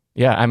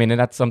 Yeah, I mean, and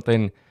that's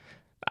something,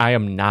 I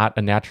am not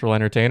a natural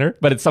entertainer,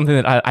 but it's something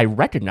that I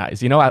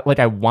recognize,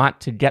 I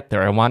want to get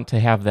there. I want to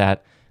have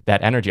that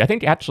energy. I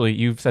think actually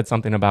you've said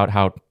something about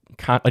how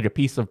like a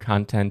piece of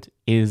content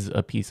is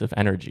a piece of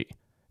energy.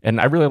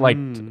 And I really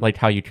liked like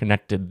how you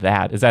connected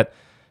that. Does that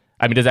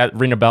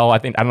ring a bell? I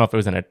don't know if it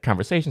was in a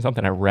conversation,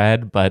 something I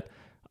read, but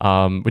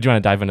would you want to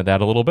dive into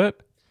that a little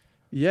bit?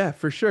 Yeah,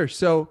 for sure.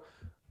 So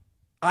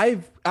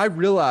I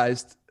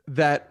realized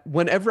that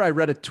whenever I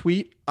read a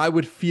tweet, I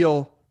would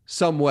feel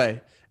some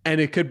way. And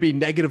it could be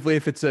negatively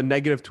if it's a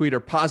negative tweet, or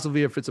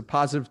positively if it's a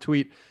positive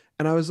tweet.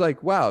 And I was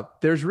like, wow,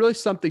 there's really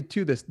something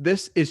to this.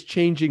 This is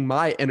changing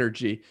my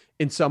energy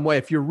in some way,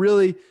 if you're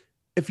really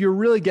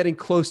getting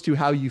close to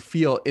how you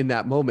feel in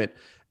that moment.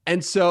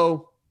 And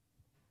so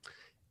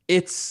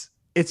it's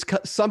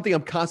something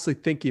I'm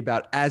constantly thinking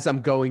about as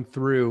I'm going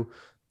through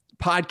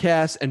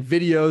podcasts and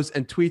videos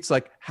and tweets,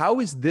 like, how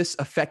is this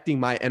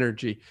affecting my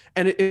energy?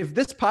 And if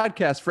this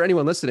podcast, for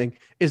anyone listening,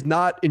 is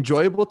not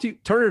enjoyable to you,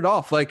 turn it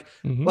off. Like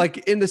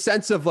in the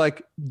sense of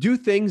like, do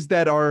things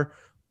that are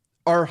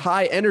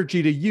high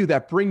energy to you,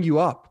 that bring you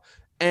up.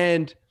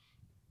 And,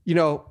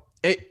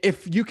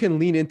 if you can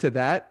lean into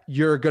that,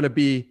 you're going to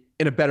be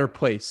in a better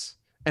place.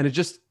 And it's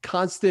just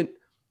constant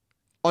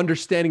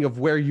understanding of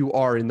where you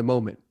are in the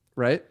moment.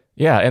 Right.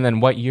 Yeah. And then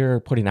what you're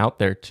putting out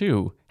there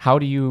too, how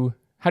do you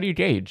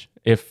gauge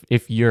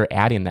if you're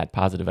adding that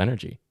positive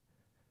energy?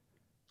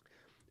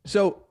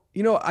 So,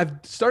 I've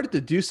started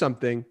to do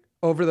something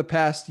over the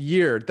past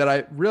year that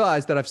I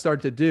realized that I've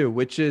started to do,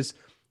 which is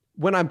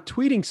when I'm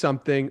tweeting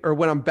something or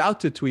when I'm about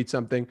to tweet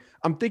something,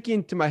 I'm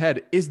thinking to my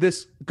head, is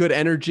this good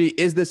energy?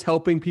 Is this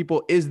helping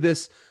people? Is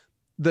this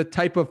the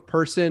type of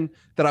person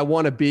that I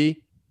want to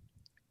be?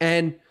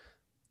 And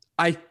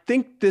I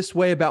think this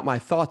way about my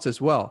thoughts as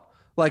well.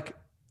 Like,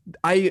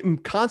 I am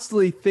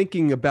constantly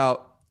thinking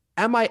about,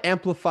 am I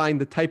amplifying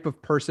the type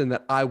of person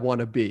that I want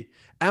to be?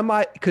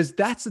 Because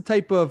that's the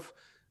type of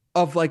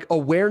like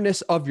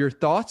awareness of your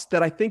thoughts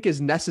that I think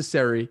is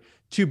necessary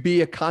to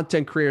be a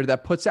content creator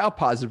that puts out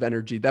positive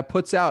energy, that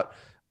puts out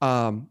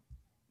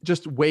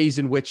just ways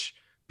in which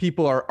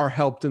people are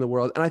helped in the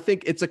world. And I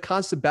think it's a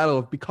constant battle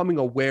of becoming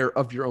aware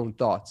of your own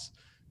thoughts.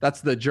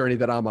 That's the journey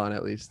that I'm on,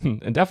 at least.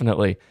 And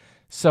definitely.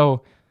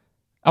 So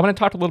I want to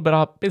talk a little bit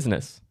about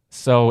business.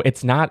 So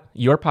it's not,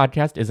 your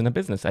podcast isn't a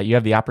business. You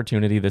have the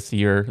opportunity this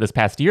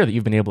past year that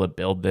you've been able to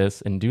build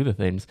this and do the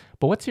things.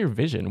 But what's your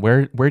vision?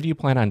 Where do you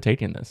plan on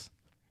taking this?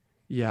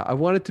 Yeah, I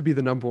want it to be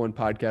the number one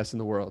podcast in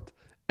the world.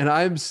 And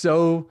I'm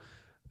so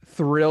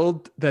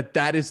thrilled that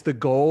that is the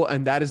goal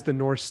and that is the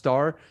North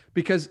Star,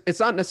 because it's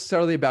not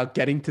necessarily about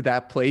getting to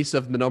that place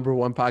of the number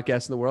one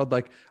podcast in the world.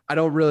 Like, I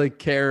don't really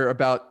care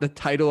about the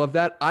title of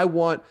that. I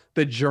want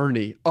the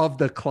journey of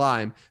the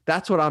climb.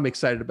 That's what I'm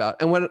excited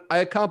about. And when I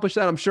accomplish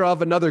that, I'm sure I'll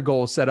have another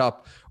goal set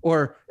up.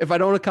 Or if I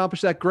don't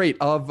accomplish that, great,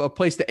 I'll have a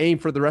place to aim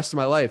for the rest of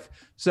my life.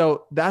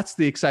 So that's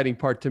the exciting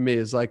part to me,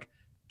 is like,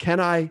 can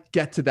I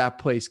get to that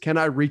place? Can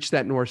I reach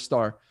that North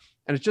Star?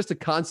 And it's just a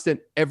constant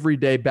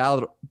everyday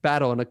battle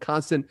and a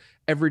constant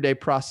everyday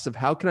process of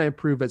how can I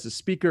improve as a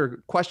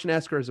speaker, question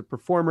asker, as a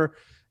performer,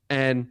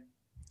 and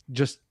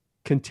just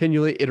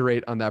continually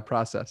iterate on that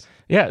process.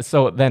 Yeah.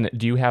 So then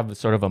do you have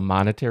sort of a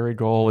monetary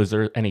goal? Is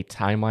there any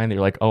timeline that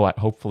you're like, oh,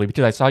 hopefully,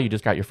 because I saw you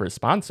just got your first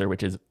sponsor,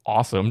 which is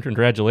awesome.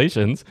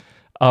 Congratulations.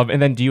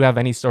 And then do you have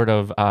any sort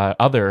of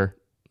other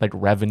like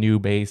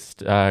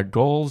revenue-based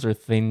goals or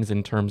things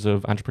in terms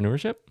of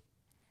entrepreneurship?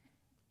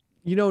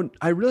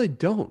 I really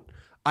don't.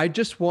 I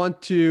just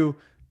want to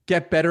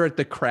get better at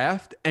the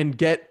craft and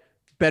get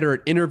better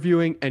at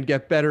interviewing and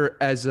get better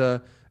as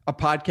a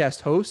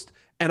podcast host.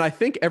 And I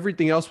think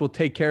everything else will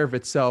take care of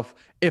itself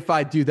if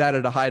I do that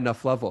at a high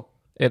enough level.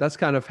 That's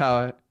kind of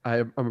how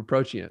I'm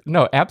approaching it.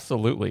 No,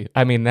 absolutely.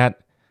 I mean,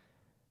 that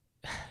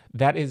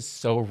is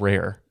so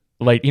rare.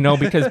 Like,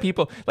 because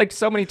people, like,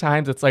 so many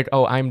times it's like,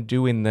 oh, I'm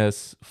doing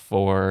this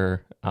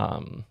for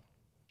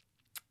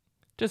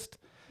just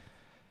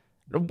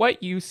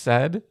what you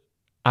said.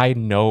 I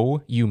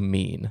know you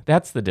mean.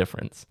 That's the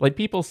difference. Like,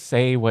 people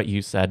say what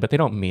you said, but they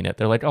don't mean it.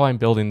 They're like, oh, I'm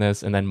building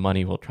this and then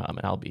money will come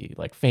and I'll be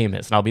like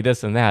famous and I'll be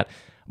this and that.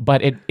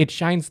 But it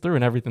shines through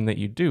in everything that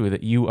you do,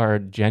 that you are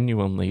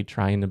genuinely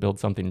trying to build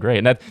something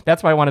great. And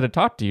that's why I wanted to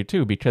talk to you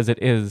too, because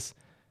it's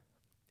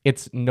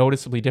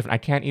noticeably different. I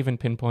can't even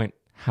pinpoint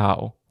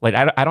how. Like,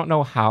 I don't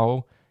know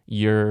how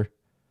we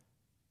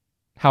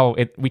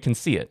can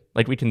see it.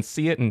 Like, we can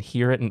see it and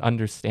hear it and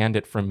understand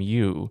it from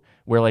you,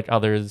 where like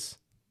others,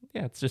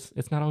 yeah,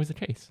 it's not always the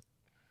case.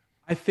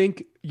 I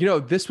think,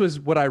 this was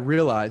what I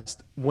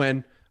realized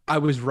when I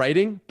was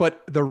writing,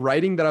 but the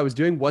writing that I was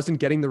doing wasn't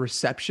getting the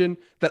reception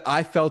that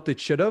I felt it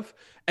should have.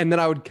 And then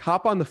I would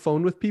hop on the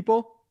phone with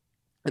people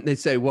and they'd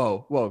say,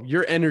 whoa,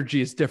 your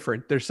energy is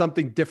different. There's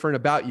something different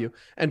about you.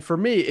 And for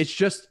me, it's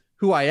just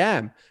who I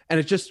am. And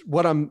it's just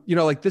what I'm,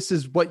 like, this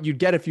is what you'd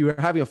get if you were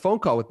having a phone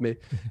call with me.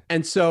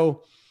 And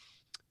so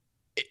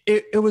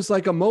it was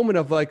like a moment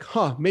of like,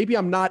 maybe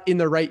I'm not in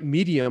the right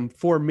medium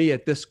for me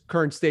at this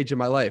current stage in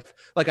my life.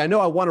 Like, I know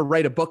I want to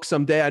write a book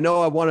someday. I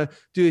know I want to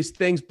do these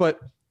things,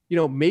 but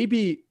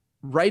maybe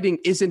writing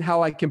isn't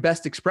how I can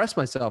best express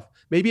myself.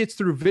 Maybe it's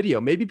through video.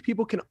 Maybe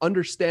people can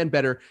understand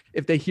better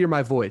if they hear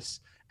my voice.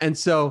 And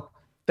so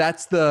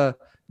that's the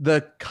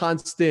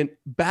constant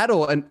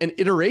battle and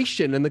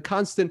iteration and the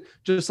constant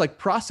just like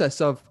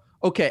process of,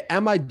 okay,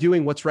 am I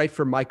doing what's right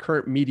for my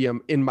current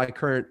medium in my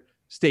current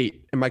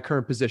state, in my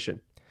current position?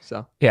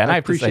 So yeah, and I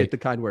appreciate the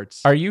kind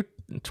words. Are you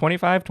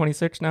 25,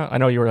 26 now? I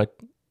know you were like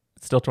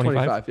still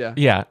 25. 25, yeah.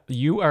 Yeah,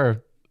 you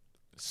are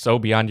so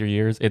beyond your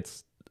years.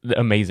 It's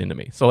amazing to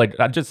me. So like,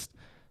 I just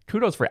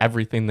kudos for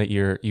everything that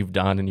you've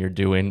done and you're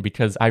doing,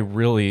 because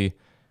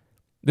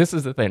this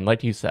is the thing,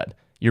 like you said,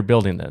 you're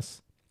building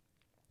this.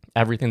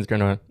 Everything's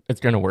gonna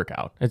work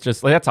out. It's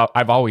just like, that's how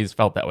I've always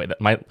felt that way.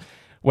 That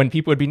when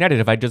people would be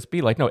negative, I'd just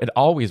be like, no, it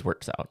always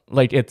works out.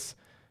 Like, it's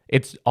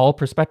all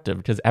perspective,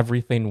 because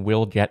everything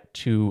will get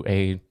to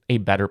a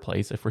better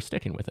place if we're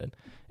sticking with it.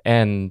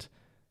 And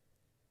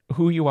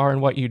who you are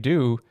and what you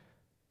do,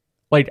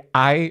 like,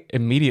 I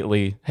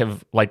immediately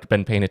have like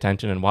been paying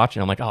attention and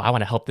watching. I'm like, oh, I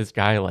want to help this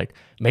guy like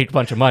make a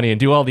bunch of money and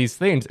do all these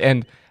things.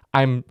 And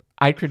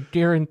I could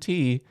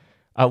guarantee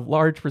a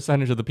large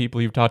percentage of the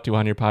people you've talked to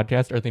on your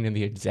podcast are thinking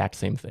the exact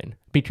same thing,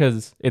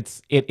 because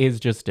it is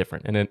just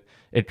different and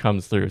it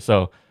comes through.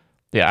 So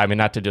yeah, I mean,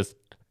 not to just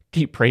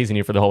keep praising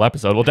you for the whole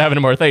episode. We'll dive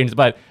into more things,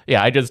 but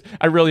yeah,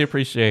 I really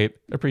appreciate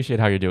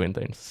how you're doing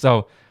things.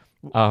 So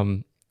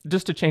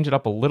just to change it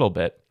up a little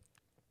bit,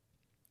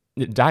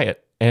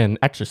 diet and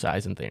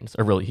exercise and things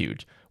are really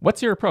huge.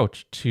 What's your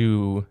approach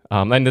to,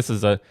 and this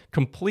is a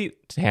complete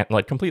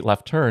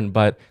left turn,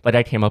 but like,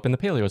 I came up in the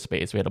paleo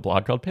space. We had a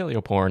blog called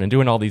Paleo Porn and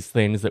doing all these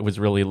things that was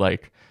really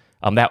like,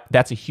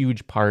 that's a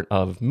huge part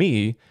of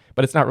me,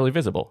 but it's not really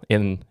visible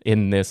in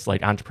this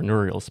like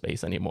entrepreneurial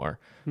space anymore.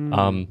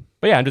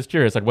 But yeah, I'm just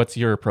curious, like, what's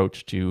your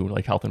approach to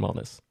like health and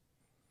wellness?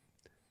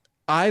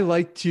 I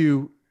like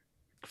to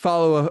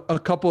follow a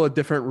couple of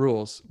different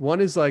rules.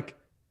 One is like,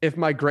 if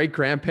my great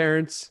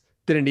grandparents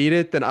didn't eat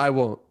it, then I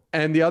won't.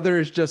 And the other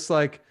is just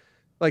like,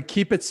 like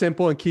keep it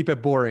simple and keep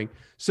it boring.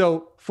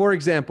 So for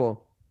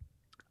example,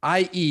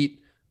 I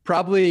eat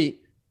probably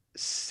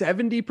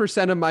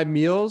 70% of my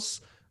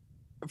meals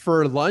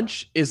for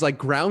lunch is like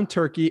ground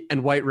turkey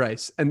and white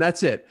rice, and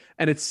that's it.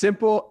 And it's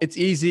simple, it's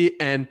easy,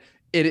 and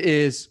it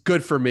is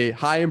good for me,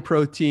 high in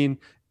protein,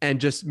 and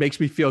just makes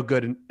me feel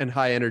good and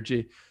high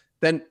energy.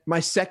 Then my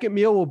second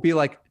meal will be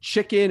like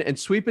chicken and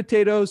sweet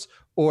potatoes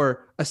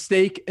or a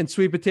steak and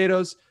sweet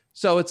potatoes.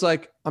 So it's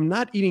like I'm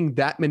not eating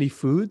that many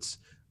foods,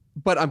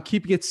 but I'm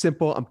keeping it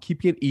simple. I'm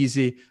keeping it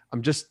easy.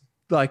 I'm just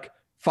like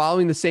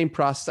following the same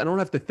process. I don't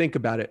have to think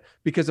about it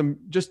because I'm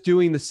just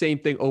doing the same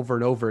thing over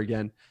and over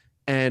again.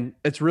 And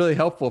it's really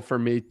helpful for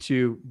me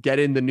to get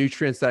in the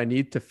nutrients that I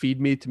need to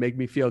feed me, to make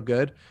me feel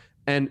good.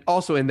 And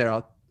also in there,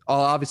 I'll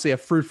obviously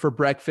have fruit for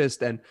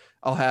breakfast, and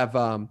I'll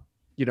have,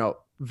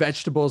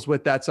 vegetables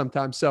with that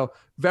sometimes. So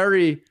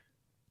very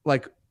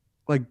like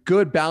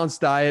good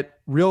balanced diet,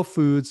 real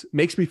foods,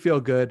 makes me feel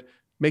good,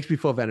 makes me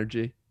full of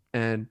energy,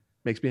 and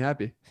makes me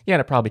happy. Yeah,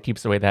 and it probably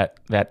keeps away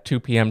that 2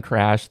 p.m.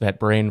 crash, that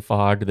brain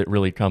fog that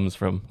really comes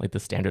from like the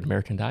standard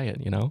American diet,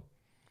 you know?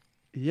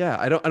 Yeah,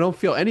 I don't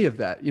feel any of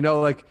that,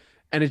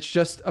 and it's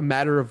just a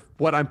matter of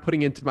what I'm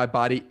putting into my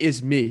body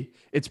is me.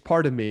 It's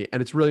part of me,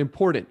 and it's really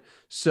important.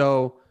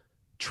 So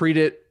treat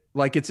it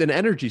like it's an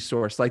energy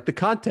source, like the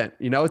content,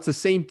 it's the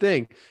same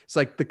thing. It's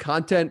like the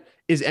content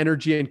is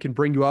energy and can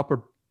bring you up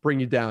or bring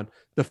you down.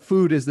 The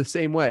food is the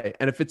same way.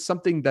 And if it's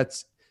something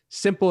that's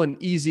simple and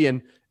easy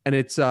and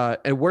it's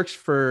it works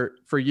for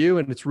you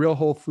and it's real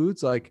whole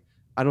foods, like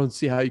I don't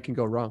see how you can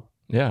go wrong.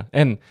 Yeah.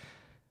 And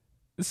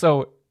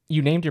so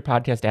you named your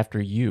podcast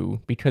after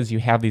you because you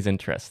have these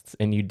interests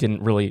and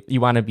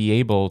you want to be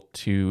able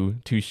to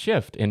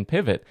shift and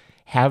pivot.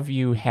 Have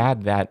you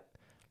had that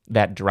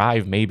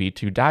drive maybe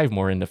to dive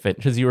more into fit?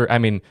 Because you were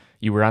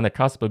on the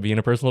cusp of being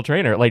a personal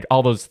trainer, like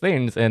all those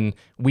things. And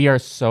we are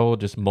so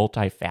just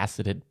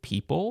multifaceted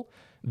people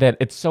that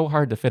it's so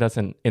hard to fit us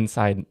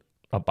inside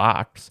a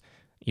box,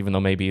 even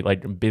though maybe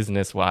like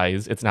business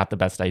wise, it's not the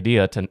best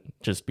idea to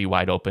just be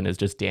wide open as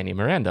just Danny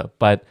Miranda.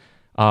 But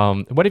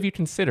what have you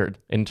considered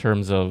in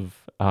terms of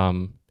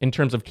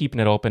keeping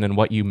it open and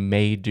what you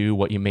may do,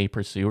 what you may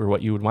pursue, or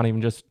what you would want to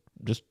even just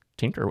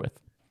tinker with?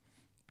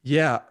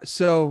 Yeah.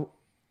 So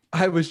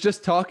I was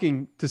just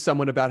talking to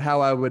someone about how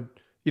I would,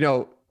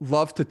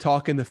 love to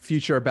talk in the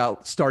future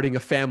about starting a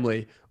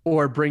family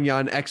or bringing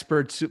on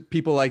experts,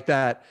 people like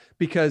that,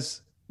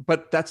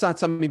 but that's not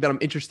something that I'm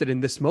interested in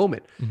this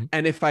moment. Mm-hmm.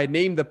 And if I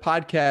named the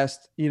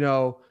podcast,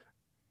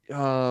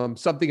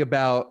 something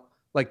about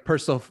like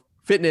personal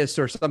fitness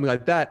or something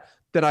like that,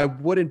 then I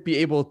wouldn't be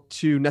able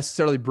to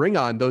necessarily bring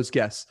on those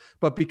guests.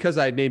 But because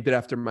I named it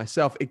after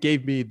myself, it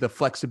gave me the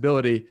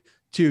flexibility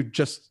to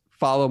just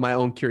follow my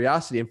own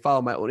curiosity and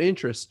follow my own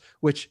interests,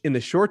 which in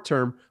the short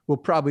term will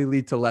probably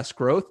lead to less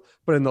growth,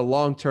 but in the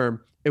long term,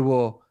 it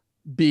will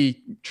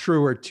be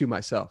truer to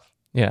myself.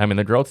 Yeah, I mean,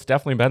 the growth's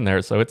definitely been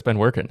there, so it's been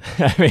working.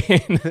 I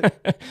mean,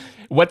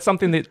 what's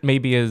something that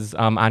maybe is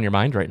on your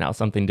mind right now,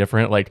 something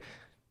different, like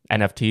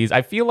NFTs?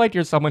 I feel like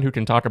you're someone who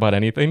can talk about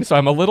anything, so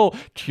I'm a little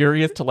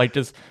curious to like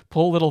just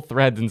pull little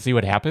threads and see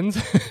what happens.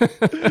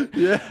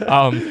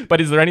 Yeah.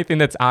 But is there anything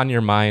that's on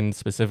your mind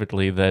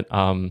specifically that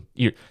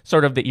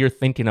you're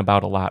thinking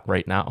about a lot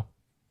right now?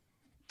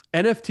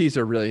 NFTs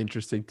are really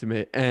interesting to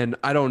me, and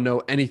I don't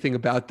know anything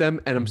about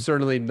them, and I'm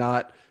certainly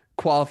not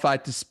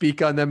qualified to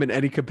speak on them in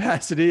any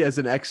capacity as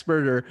an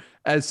expert or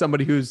as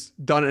somebody who's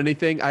done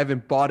anything. I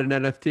haven't bought an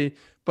NFT,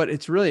 but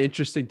it's really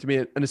interesting to me.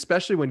 And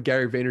especially when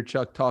Gary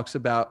Vaynerchuk talks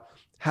about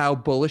how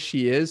bullish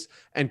he is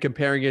and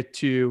comparing it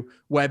to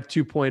Web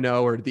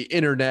 2.0 or the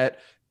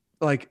internet,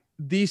 like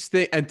these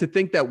things, and to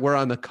think that we're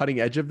on the cutting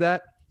edge of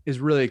that is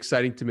really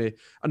exciting to me.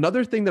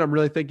 Another thing that I'm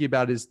really thinking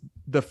about is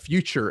the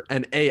future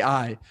and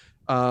AI.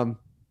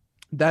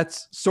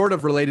 That's sort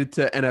of related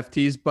to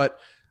NFTs, but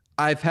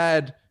I've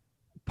had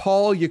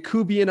Paul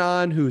Yakubian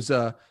on, who's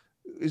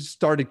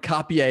started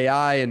Copy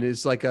AI and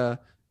is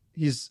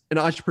he's an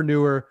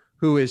entrepreneur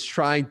who is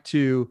trying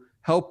to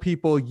help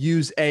people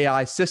use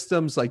AI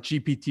systems like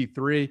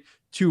GPT-3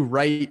 to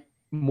write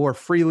more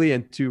freely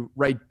and to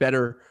write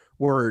better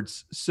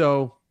words.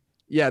 So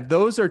yeah,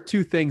 those are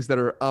two things that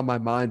are on my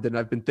mind and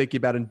I've been thinking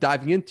about and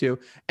diving into.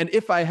 And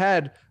if I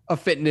had a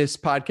fitness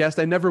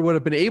podcast, I never would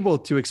have been able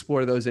to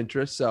explore those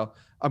interests. So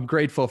I'm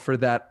grateful for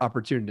that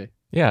opportunity.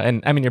 Yeah.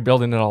 And I mean, you're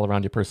building it all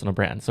around your personal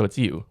brand. So it's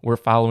you. We're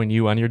following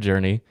you on your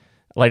journey.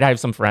 Like I have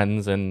some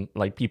friends and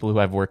like people who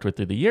I've worked with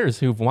through the years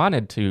who've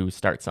wanted to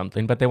start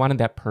something, but they wanted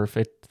that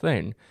perfect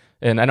thing.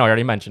 And I know I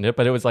already mentioned it,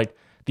 but it was like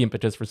the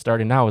impetus for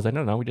starting now was like,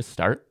 no, we just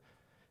start.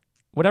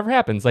 Whatever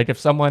happens, like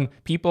if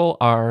people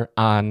are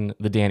on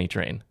the Danny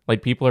train,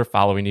 like people are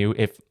following you.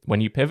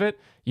 When you pivot,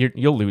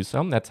 you'll lose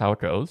some. That's how it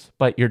goes.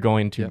 But you're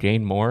going to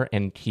gain more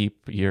and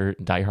keep your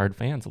diehard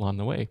fans along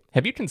the way.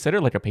 Have you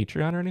considered like a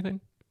Patreon or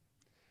anything?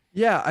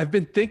 Yeah, I've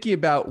been thinking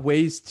about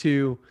ways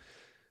to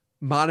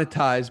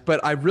monetize,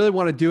 but I really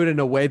want to do it in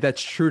a way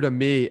that's true to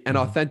me and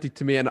authentic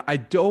to me. And I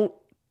don't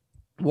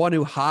want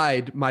to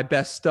hide my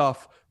best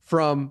stuff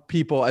from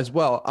people as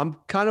well. I'm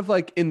kind of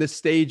like in the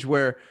stage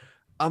where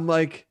I'm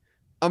like,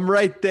 I'm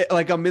right there.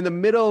 Like I'm in the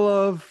middle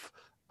of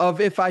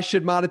if I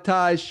should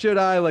monetize, should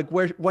I, like,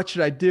 what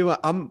should I do?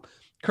 I'm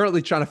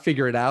currently trying to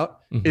figure it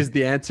out is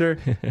the answer.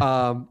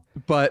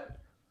 But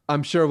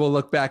I'm sure we'll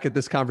look back at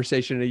this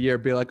conversation in a year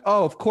and be like,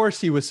 oh, of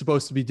course he was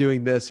supposed to be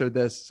doing this or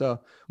this.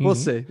 So we'll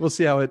see. We'll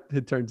see how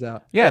it turns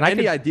out. Yeah. And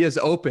any ideas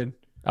open.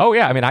 Oh,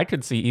 yeah. I mean, I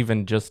could see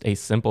even just a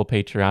simple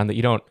Patreon that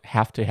you don't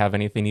have to have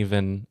anything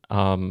even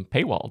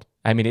paywalled.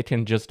 I mean, it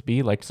can just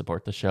be like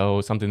support the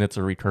show, something that's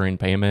a recurring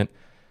payment.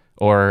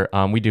 Or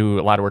we do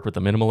a lot of work with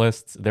the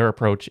minimalists. Their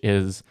approach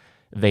is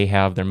they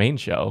have their main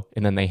show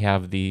and then they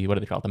have the, what do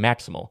they call it, the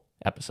maximal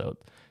episode.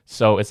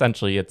 So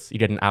essentially you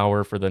get an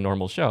hour for the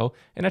normal show,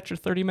 an extra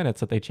 30 minutes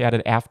that they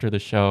chatted after the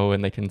show,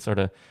 and they can sort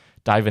of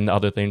dive into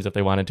other things if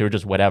they wanted to, or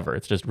just whatever.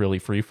 It's just really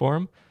free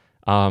form.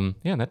 And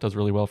that does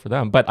really well for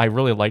them. But I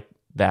really like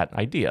that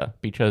idea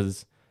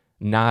because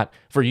not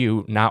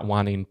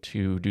wanting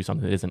to do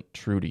something that isn't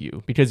true to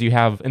you, because you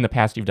have in the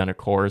past, you've done a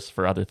course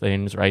for other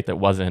things, right? That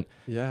wasn't,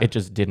 it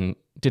just didn't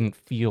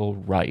feel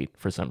right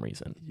for some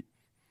reason.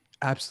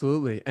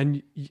 Absolutely.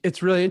 And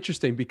it's really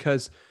interesting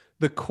because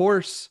the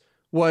course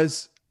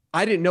was,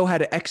 I didn't know how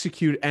to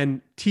execute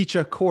and teach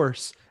a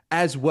course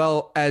as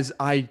well as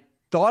I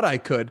thought I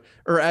could,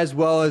 or as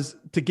well as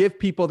to give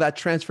people that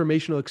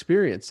transformational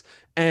experience.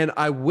 And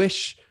I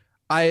wish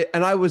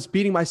I was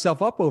beating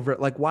myself up over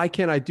it. Like, why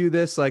can't I do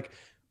this? Like,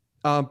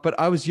 but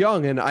I was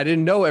young and I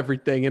didn't know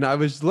everything and I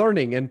was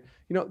learning, and,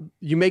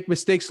 you make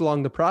mistakes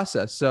along the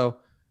process. So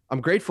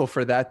I'm grateful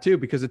for that too,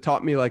 because it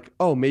taught me like,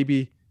 oh,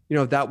 maybe,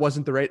 that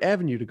wasn't the right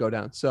avenue to go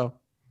down. So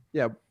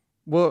yeah,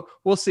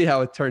 we'll see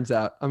how it turns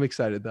out. I'm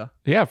excited though.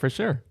 Yeah, for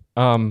sure.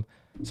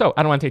 So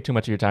I don't want to take too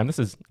much of your time. This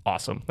is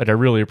awesome. Like, I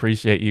really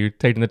appreciate you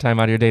taking the time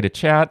out of your day to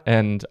chat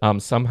and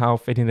somehow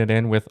fitting it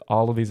in with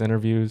all of these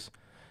interviews.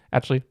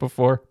 Actually,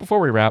 before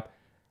we wrap,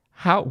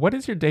 what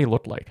does your day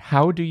look like?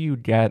 How are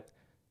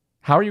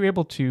you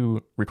able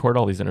to record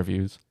all these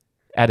interviews,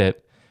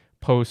 edit,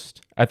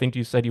 post? I think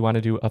you said you want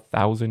to do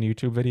 1,000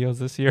 YouTube videos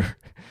this year.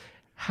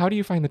 How do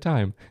you find the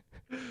time?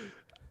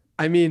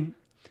 I mean,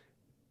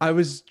 I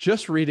was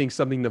just reading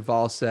something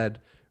Naval said,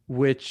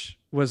 which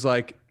was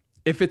like,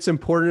 if it's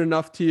important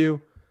enough to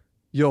you,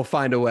 you'll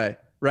find a way,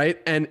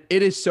 right? And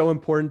it is so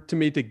important to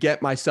me to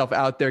get myself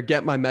out there,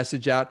 get my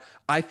message out.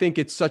 I think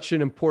it's such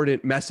an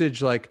important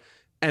message,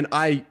 and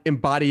I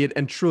embody it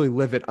and truly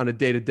live it on a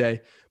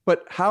day-to-day.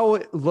 But how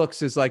it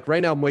looks is like,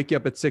 right now I'm waking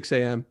up at 6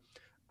 a.m.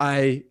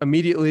 I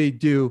immediately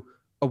do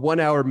a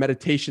 1-hour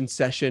meditation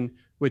session,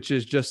 which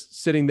is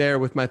just sitting there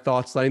with my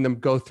thoughts, letting them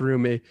go through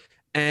me.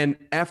 And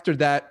after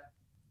that,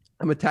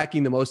 I'm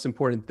attacking the most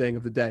important thing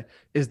of the day.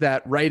 Is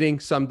that writing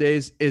some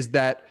days? Is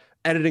that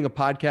editing a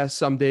podcast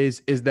some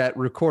days? Is that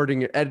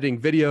recording or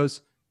editing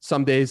videos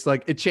some days?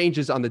 Like, it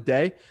changes on the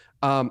day.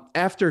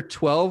 After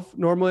 12,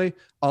 normally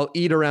I'll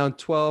eat around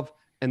 12,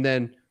 and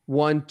then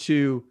 1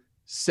 to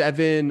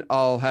 7,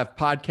 I'll have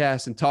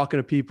podcasts and talking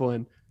to people,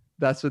 and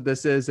that's what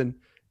this is. And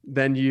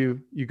then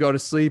you go to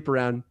sleep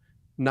around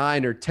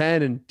 9 or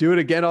 10 and do it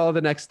again all the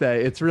next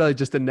day. It's really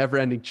just a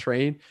never-ending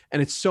train,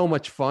 and it's so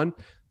much fun.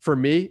 For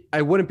me,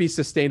 I wouldn't be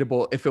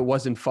sustainable if it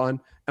wasn't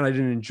fun and I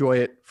didn't enjoy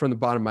it from the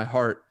bottom of my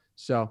heart.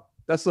 So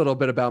that's a little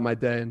bit about my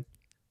day, and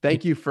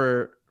thank you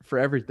for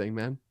everything,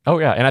 man. Oh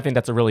yeah. And I think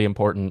that's a really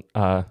important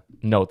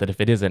note, that if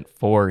it isn't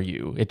for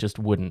you, it just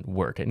wouldn't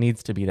work. It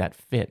needs to be that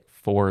fit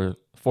for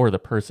the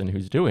person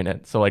who's doing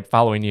it. So like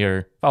following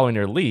your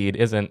lead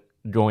isn't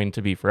going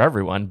to be for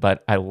everyone,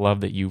 but I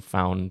love that you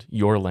found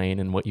your lane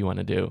and what you want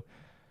to do.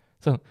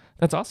 So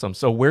that's awesome.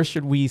 So where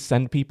should we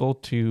send people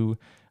to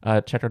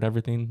check out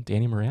everything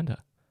Danny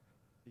Miranda?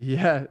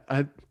 Yeah,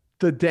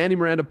 the Danny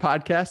Miranda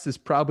podcast is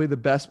probably the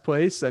best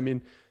place. I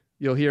mean,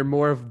 you'll hear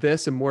more of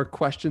this and more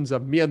questions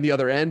of me on the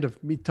other end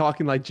of me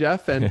talking like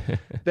Jeff. And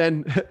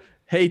then,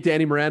 hey,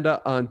 Danny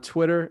Miranda on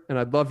Twitter. And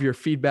I'd love your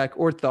feedback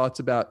or thoughts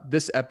about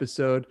this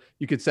episode.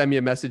 You could send me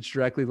a message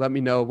directly. Let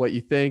me know what you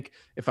think.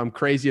 If I'm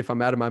crazy, if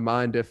I'm out of my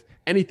mind, if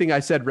anything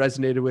I said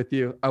resonated with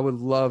you, I would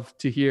love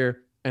to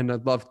hear, and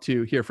I'd love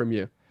to hear from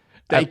you.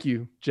 Thank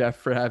you, Jeff,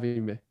 for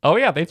having me. Oh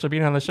yeah, thanks for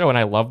being on the show. And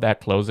I love that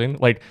closing.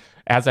 Like,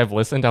 as I've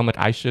listened, I'm like,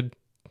 I should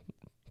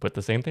put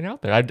the same thing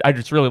out there. I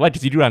just really like,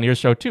 because you do it on your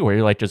show too, where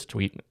you're like, just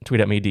tweet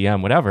at me,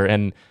 DM, whatever.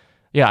 And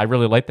yeah, I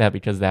really like that,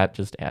 because that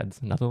just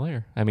adds another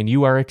layer. I mean,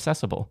 you are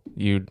accessible.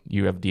 You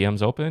have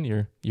DMs open.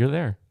 You're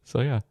there. So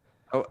yeah.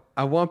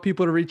 I want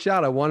people to reach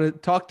out. I want to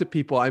talk to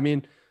people. I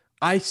mean,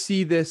 I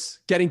see this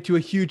getting to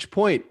a huge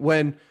point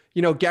when,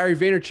 Gary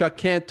Vaynerchuk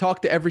can't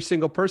talk to every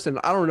single person.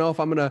 I don't know if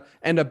I'm going to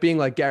end up being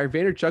like Gary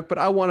Vaynerchuk, but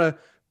I want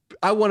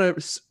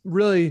to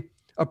really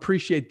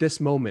appreciate this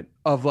moment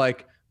of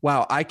like,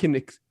 wow,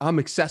 I'm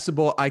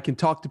accessible. I can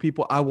talk to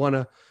people. I want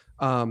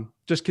to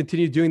just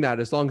continue doing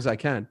that as long as I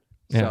can.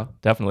 Yeah,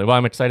 definitely. Well,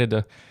 I'm excited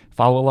to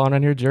follow along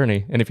on your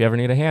journey. And if you ever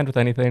need a hand with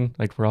anything,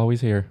 like, we're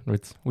always here.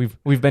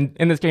 We've been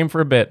in this game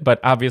for a bit, but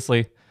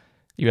obviously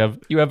you have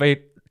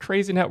a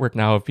crazy network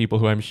now of people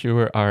who I'm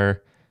sure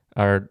are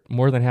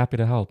more than happy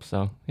to help.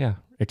 So yeah,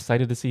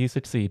 excited to see you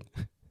succeed.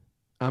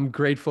 I'm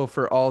grateful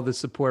for all the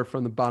support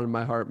from the bottom of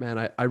my heart,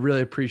 man. I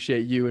really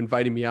appreciate you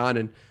inviting me on,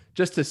 and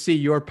just to see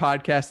your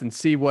podcast and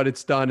see what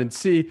it's done and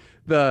see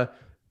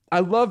I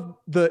love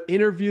the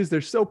interviews.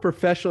 They're so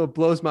professional. It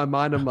blows my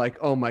mind. I'm like,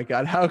 oh my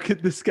God, how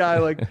could this guy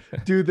like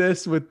do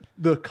this with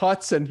the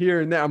cuts and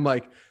here and there? I'm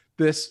like,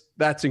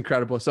 that's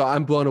incredible. So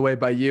I'm blown away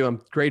by you.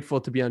 I'm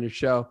grateful to be on your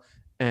show,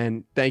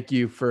 and thank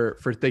you for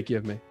thinking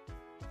of me.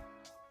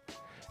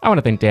 I want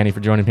to thank Danny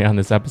for joining me on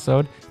this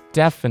episode.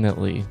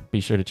 Definitely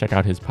be sure to check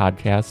out his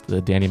podcast,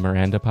 the Danny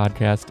Miranda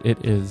podcast.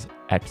 It is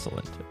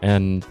excellent.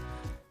 And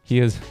he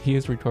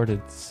has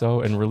recorded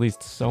and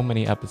released so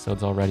many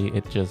episodes already.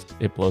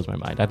 It blows my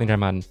mind. I think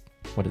I'm on,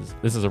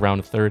 this is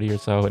around 30 or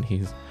so, and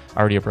he's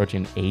already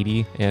approaching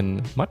 80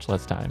 in much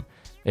less time.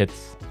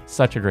 It's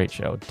such a great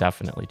show.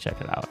 Definitely check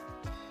it out.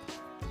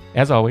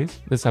 As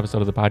always, this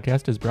episode of the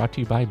podcast is brought to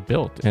you by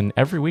Built, and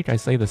every week I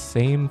say the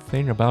same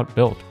thing about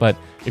Built, but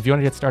if you want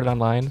to get started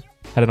online,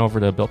 head on over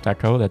to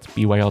built.co, that's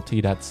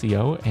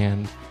bylt.co,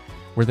 and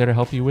we're there to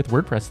help you with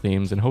WordPress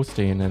themes and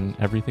hosting and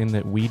everything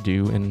that we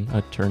do in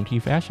a turnkey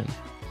fashion.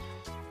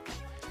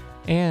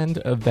 And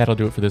that'll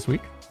do it for this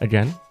week.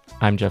 Again,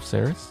 I'm Jeff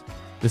Saris.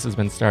 This has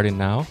been Starting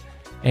Now,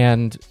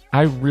 and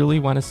I really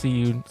want to see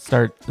you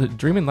start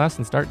dreaming less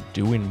and start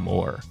doing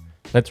more.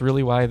 That's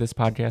really why this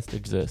podcast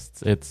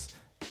exists. It's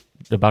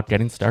about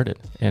getting started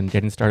and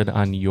getting started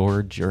on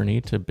your journey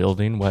to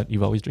building what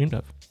you've always dreamed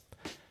of.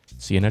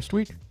 See you next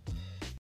week.